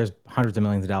 That's why there's hundreds of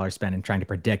millions of dollars spent in trying to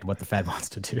predict what the Fed wants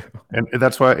to do. And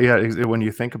that's why, when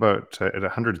you think about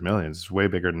hundreds of millions, it's way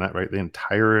bigger than that, right? The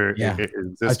entire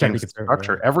existing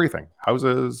structure, everything,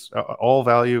 houses, all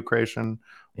value creation,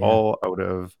 all out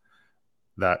of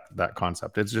that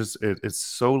concept. It's just it's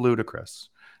so ludicrous,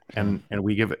 and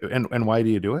we give it. And why do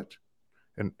you do it?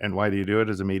 And why do you do it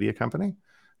as a media company?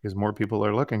 Because more people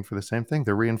are looking for the same thing.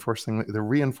 They're reinforcing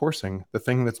the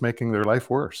thing that's making their life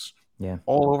worse. Yeah,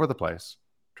 all over the place,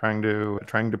 trying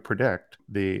to predict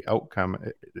the outcome.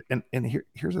 And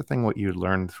here's the thing: what you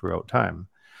learn throughout time,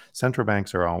 central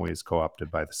banks are always co-opted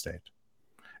by the state,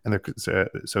 and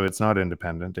so it's not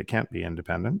independent. It can't be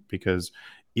independent, because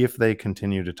if they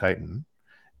continue to tighten,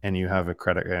 and you have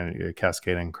a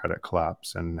cascading credit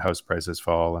collapse, and house prices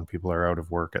fall, and people are out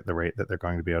of work at the rate that they're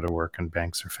going to be out of work, and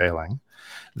banks are failing,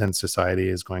 then society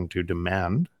is going to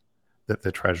demand that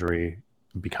the Treasury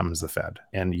becomes the Fed,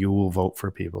 and you will vote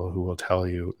for people who will tell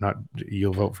you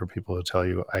you'll vote for people who tell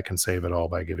you, I can save it all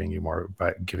by giving you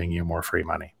more free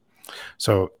money.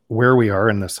 So where we are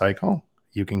in the cycle,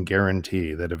 you can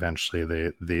guarantee that eventually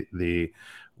the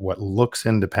what looks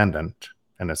independent,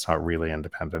 and it's not really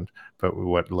independent, but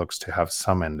what looks to have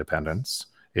some independence,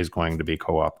 is going to be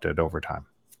co-opted over time.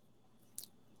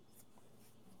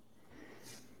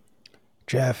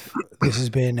 Jeff, this has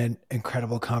been an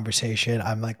incredible conversation.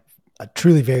 I'm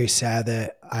truly very sad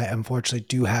that I unfortunately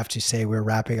do have to say we're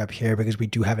wrapping up here, because we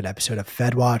do have an episode of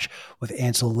Fed Watch with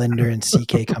Ansel Linder and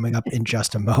CK coming up in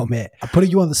just a moment. I'm putting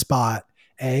you on the spot.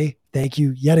 Thank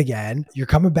you yet again. You're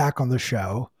coming back on the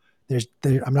show.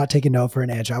 I'm not taking no for an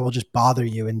answer. I will just bother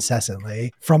you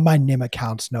incessantly from my NIM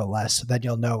accounts, no less, so that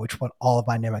you'll know which one all of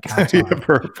my NIM accounts are.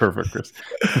 Perfect, Chris.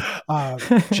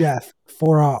 Jeff,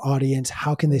 for our audience,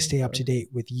 how can they stay up to date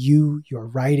with you, your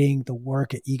writing, the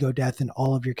work at Ego Death, and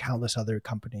all of your countless other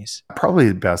companies? Probably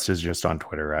the best is just on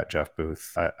Twitter at Jeff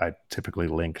Booth. I typically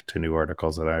link to new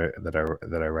articles that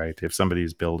I write. If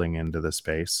somebody's building into the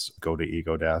space, go to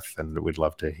Ego Death, and we'd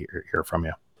love to hear from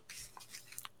you.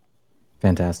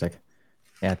 Fantastic.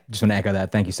 Yeah, just want to echo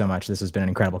that. Thank you so much. This has been an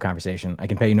incredible conversation. I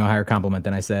can pay you no higher compliment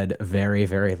than I said very,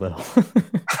 very little.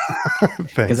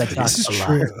 Because I talked a lot.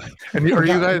 True. And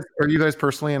are you guys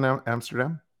personally in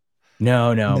Amsterdam?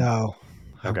 No.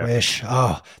 Okay. I wish.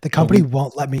 Oh, the company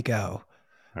won't let me go.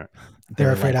 Right.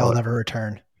 They're afraid I'll never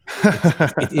return.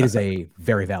 It is a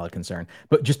very valid concern.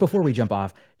 But just before we jump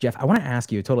off, Jeff, I want to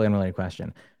ask you a totally unrelated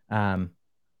question.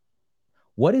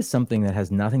 What is something that has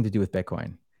nothing to do with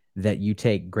Bitcoin that you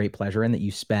take great pleasure in, that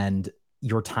you spend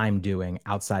your time doing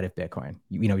outside of Bitcoin?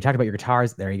 We talked about your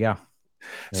guitars. There you go.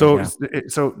 So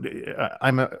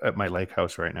I'm at my lake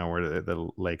house right now. We're at the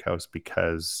lake house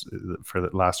because for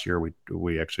the last year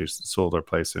we actually sold our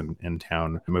place in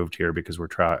town, moved here because we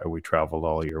traveled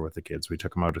all year with the kids. We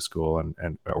took them out of school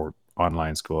or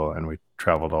online school, and we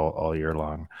traveled all year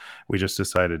long. We just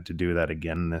decided to do that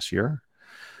again this year.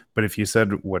 But if you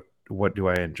said what do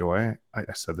I enjoy? I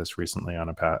said this recently on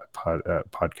a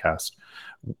podcast.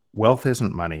 Wealth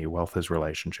isn't money. Wealth is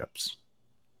relationships.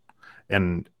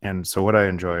 And so what I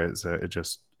enjoy is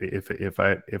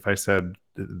if I said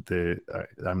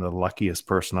I'm the luckiest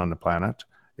person on the planet,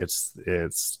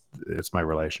 it's my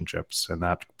relationships, and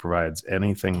that provides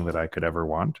anything that I could ever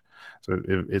want. So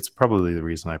it's probably the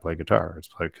reason I play guitar. It's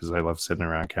because I love sitting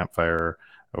around a campfire,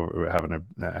 or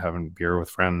having beer with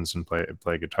friends and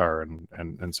play guitar,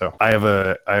 and so I have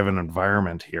an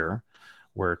environment here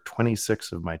where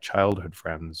 26 of my childhood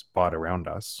friends bought around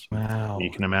us. Wow!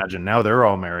 You can imagine now they're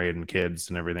all married and kids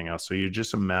and everything else. So you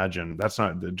just imagine that's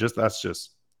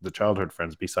just the childhood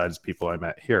friends besides people I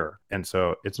met here, and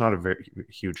so it's not a very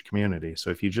huge community. So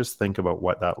if you just think about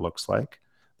what that looks like,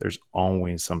 there's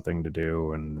always something to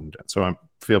do, and so I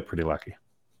feel pretty lucky.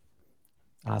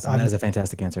 Awesome! That is a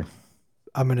fantastic answer.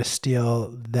 I'm going to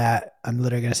steal that. I'm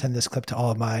literally going to send this clip to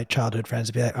all of my childhood friends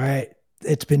and be like, all right,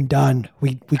 it's been done.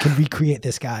 We can recreate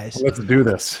this, guys. Let's do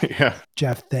this. Yeah.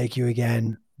 Jeff, thank you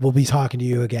again. We'll be talking to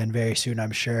you again very soon,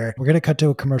 I'm sure. We're going to cut to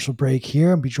a commercial break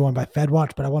here and be joined by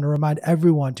FedWatch, but I want to remind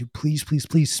everyone to please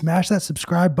smash that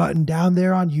subscribe button down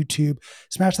there on YouTube.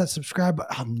 Smash that subscribe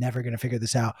button. I'm never going to figure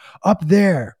this out. Up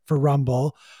there for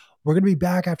Rumble. We're going to be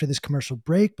back after this commercial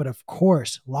break, but of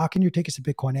course, lock in your tickets to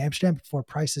Bitcoin Amsterdam before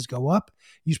prices go up.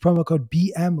 Use promo code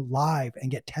BMLive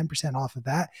and get 10% off of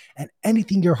that and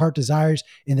anything your heart desires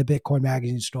in the Bitcoin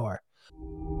Magazine store.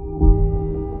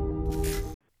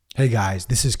 Hey guys,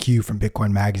 this is Q from Bitcoin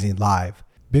Magazine Live.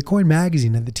 Bitcoin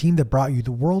Magazine and the team that brought you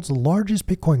the world's largest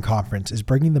Bitcoin conference is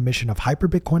bringing the mission of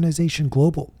hyper-Bitcoinization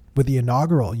global with the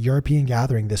inaugural European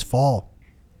gathering this fall.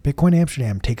 Bitcoin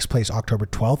Amsterdam takes place October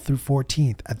 12th through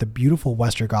 14th at the beautiful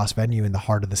Westergas venue in the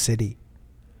heart of the city.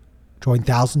 Join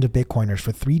thousands of Bitcoiners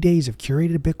for 3 days of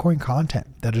curated Bitcoin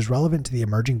content that is relevant to the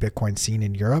emerging Bitcoin scene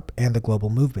in Europe and the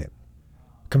global movement.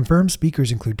 Confirmed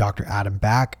speakers include Dr. Adam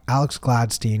Back, Alex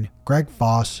Gladstein, Greg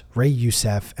Foss, Ray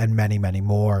Youssef, and many, many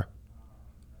more.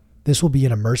 This will be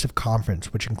an immersive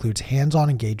conference which includes hands-on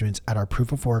engagements at our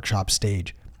Proof of Workshop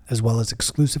stage, as well as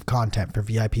exclusive content for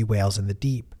VIP whales in the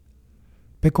deep.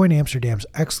 Bitcoin Amsterdam's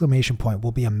exclamation point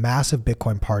will be a massive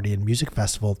Bitcoin party and music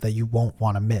festival that you won't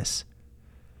want to miss.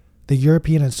 The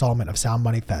European installment of Sound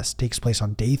Money Fest takes place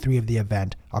on day 3 of the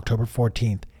event, October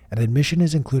 14th, and admission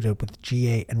is included with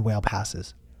GA and whale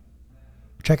passes.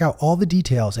 Check out all the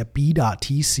details at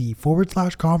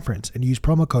b.tc/conference and use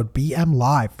promo code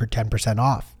BMLive for 10%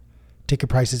 off. Ticket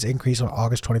prices increase on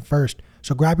August 21st,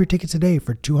 so grab your tickets today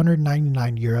for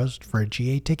 €299 for a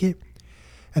GA ticket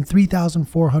and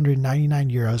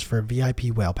 €3,499 for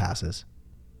VIP whale passes.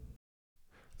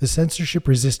 The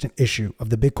censorship-resistant issue of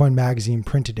the Bitcoin Magazine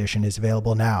print edition is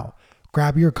available now.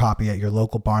 Grab your copy at your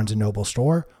local Barnes & Noble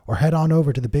store or head on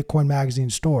over to the Bitcoin Magazine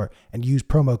store and use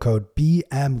promo code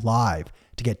BMLive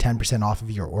to get 10% off of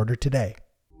your order today.